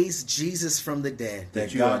raised Jesus from the dead.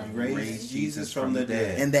 That God raised Jesus from the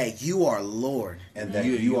dead. And that you are Lord. And that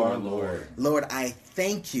you are Lord. Lord, I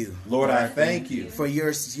thank you. Lord, I thank you. For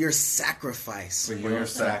your sacrifice. For your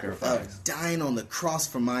sacrifice. Of dying on the cross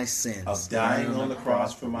for my sins. Of dying on the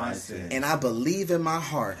cross for my sins. And I believe in my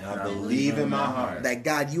heart. And I believe in my heart. That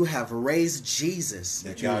God, you have raised Jesus.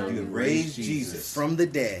 That God, you have raised Jesus. From the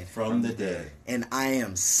dead. From the dead. And I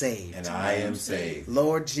am saved. And I am saved.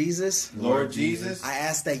 Lord Jesus. Lord Jesus. I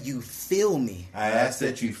ask that you fill me. I ask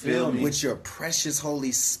that you fill me. With your precious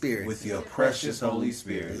Holy Spirit. With your precious Holy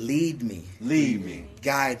Spirit. Lead me. Lead me.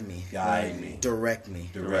 Guide me. Guide me. Direct me.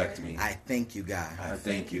 Direct me. I thank you, God. I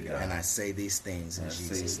thank you, God. And I say these things in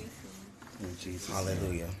Jesus' name. In Jesus'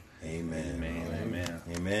 Hallelujah. Amen. Amen.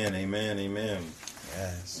 Amen. Amen. Amen.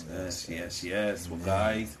 Yes. Well,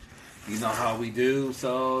 guys, you know how we do.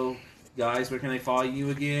 So, guys, where can they follow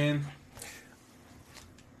you again?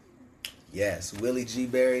 Yes, Willie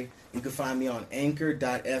G-Berry. You can find me on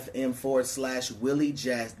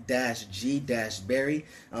anchor.fm/Willie-G-Berry.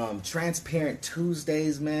 Transparent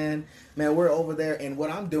Tuesdays, man. Man, we're over there, and what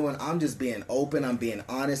I'm doing, I'm just being open. I'm being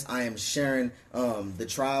honest. I am sharing the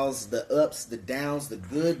trials, the ups, the downs, the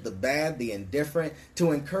good, the bad, the indifferent,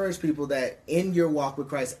 to encourage people that in your walk with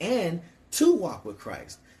Christ and to walk with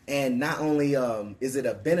Christ. And not only is it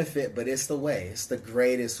a benefit, but it's the way. It's the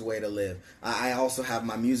greatest way to live. I also have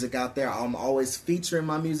my music out there. I'm always featuring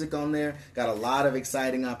my music on there. Got a lot of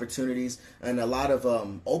exciting opportunities and a lot of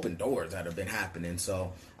open doors that have been happening.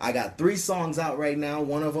 So I got 3 songs out right now.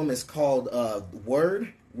 One of them is called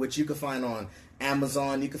Word, which you can find on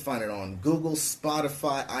Amazon. You can find it on Google,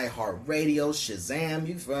 Spotify, iHeartRadio, Shazam.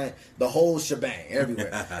 You can find the whole shebang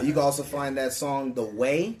everywhere. You can also find that song, The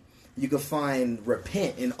Way. You can find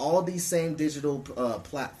Repent in all these same digital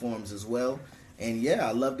platforms as well. And yeah,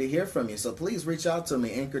 I'd love to hear from you. So please reach out to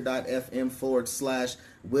me,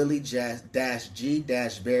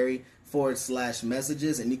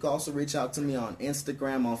 anchor.fm/Willie-G-Berry/messages. And you can also reach out to me on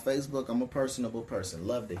Instagram, on Facebook. I'm a personable person.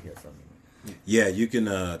 Love to hear from you. Yeah, you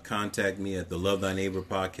can contact me at the Love Thy Neighbor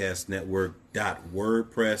Podcast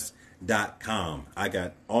Network.wordpress.com. I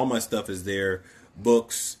got all my stuff is there,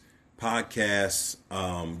 books, podcasts,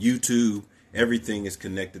 YouTube, everything is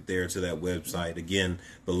connected there to that website. Again,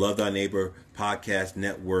 the Love Thy Neighbor Podcast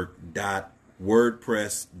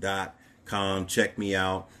Network.wordpress.com. Check me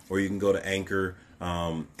out, or you can go to Anchor,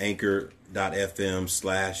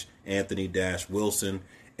 anchor.fm/Anthony-Wilson.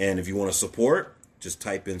 And if you want to support, just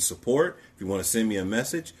type in support. If you want to send me a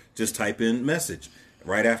message, just type in message.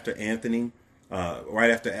 Right after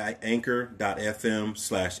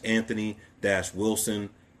anchor.fm/Anthony-Wilson.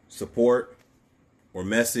 Support or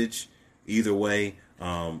message, either way,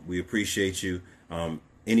 we appreciate you.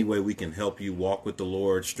 Any way we can help you walk with the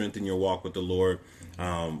Lord, strengthen your walk with the Lord.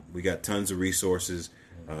 We got tons of resources.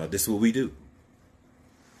 This is what we do.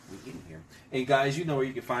 We in here. Hey guys, you know where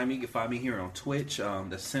you can find me. You can find me here on Twitch.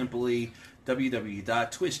 That's simply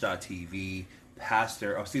www.twitch.tv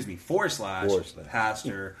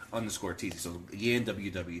 /pastor_TC. So again,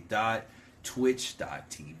 www.twitch.tv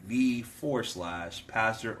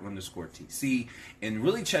 /pastor_TC. And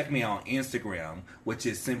really check me out on Instagram, which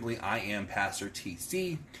is simply I am Pastor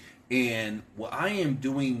TC. And what I am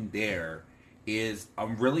doing there is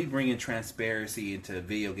I'm really bringing transparency into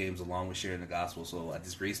video games along with sharing the gospel. So I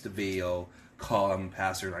just released a video called I'm a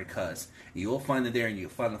Pastor and I Cuss. And you'll find it there, and you'll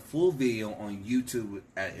find the full video on YouTube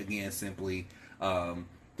at, again, simply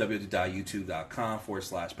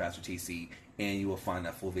www.youtube.com/Pastor TC. And you will find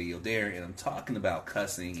that full video there. And I'm talking about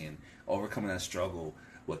cussing and overcoming that struggle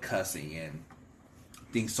with cussing and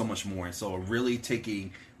things so much more. And so I'm really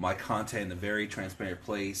taking my content in a very transparent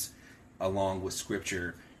place along with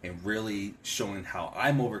scripture and really showing how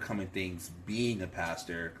I'm overcoming things being a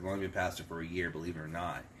pastor. I've only been a pastor for a year, believe it or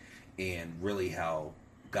not. And really how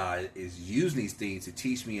God is using these things to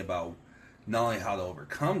teach me about not only how to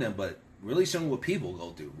overcome them, but really showing what people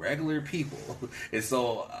go through, regular people. And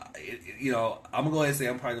so, I'm going to go ahead and say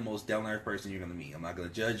I'm probably the most down-to-earth person you're going to meet. I'm not going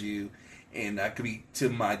to judge you. And that could be to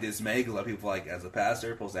my dismay, because a lot of people like, as a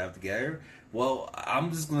pastor, supposed to have it together. Well,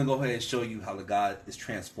 I'm just going to go ahead and show you how the God is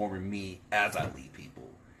transforming me as I lead people.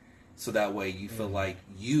 So that way you feel like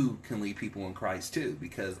you can lead people in Christ too,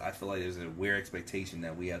 because I feel like there's a weird expectation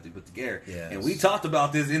that we have to put together. Yes. And we talked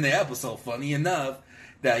about this in the episode, funny enough,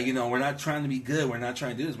 that, we're not trying to be good. We're not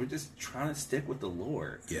trying to do this. We're just trying to stick with the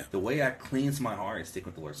Lord. Yeah. The way I cleanse my heart is stick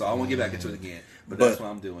with the Lord. So I won't get back into it again, but that's what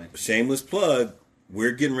I'm doing. Shameless plug.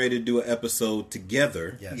 We're getting ready to do an episode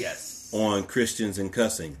together. Yes. On Christians and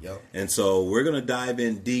cussing. Yep. And so we're going to dive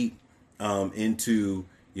in deep into,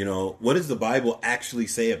 what does the Bible actually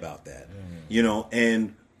say about that?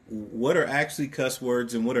 And what are actually cuss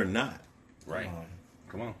words and what are not? Right.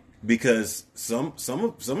 Come on. Because some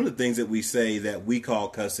of the things that we say that we call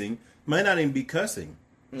cussing might not even be cussing.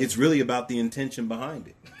 It's really about the intention behind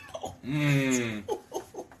it. Man.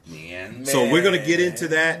 So we're going to get into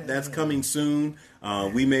that. That's coming soon.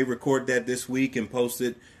 We may record that this week and post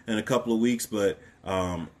it in a couple of weeks, but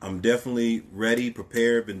I'm definitely ready,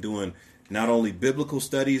 prepared. Been doing not only biblical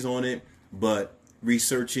studies on it, but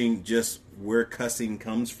researching just where cussing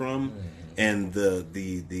comes from and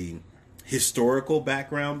the historical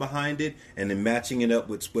background behind it, and then matching it up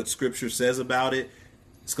with what Scripture says about it.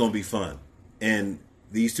 It's going to be fun. And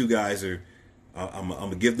these two guys are, I'm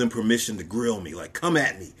going to give them permission to grill me. Like, come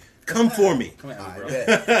at me. Come for me. Come at me, bro.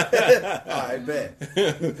 I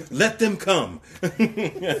bet. Let them come.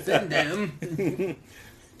 Send them.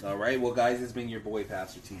 All right. Well, guys, it's been your boy,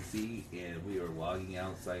 Pastor TC, and we are logging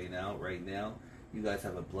out, signing out right now. You guys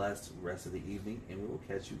have a blessed rest of the evening, and we will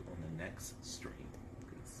catch you on the next stream.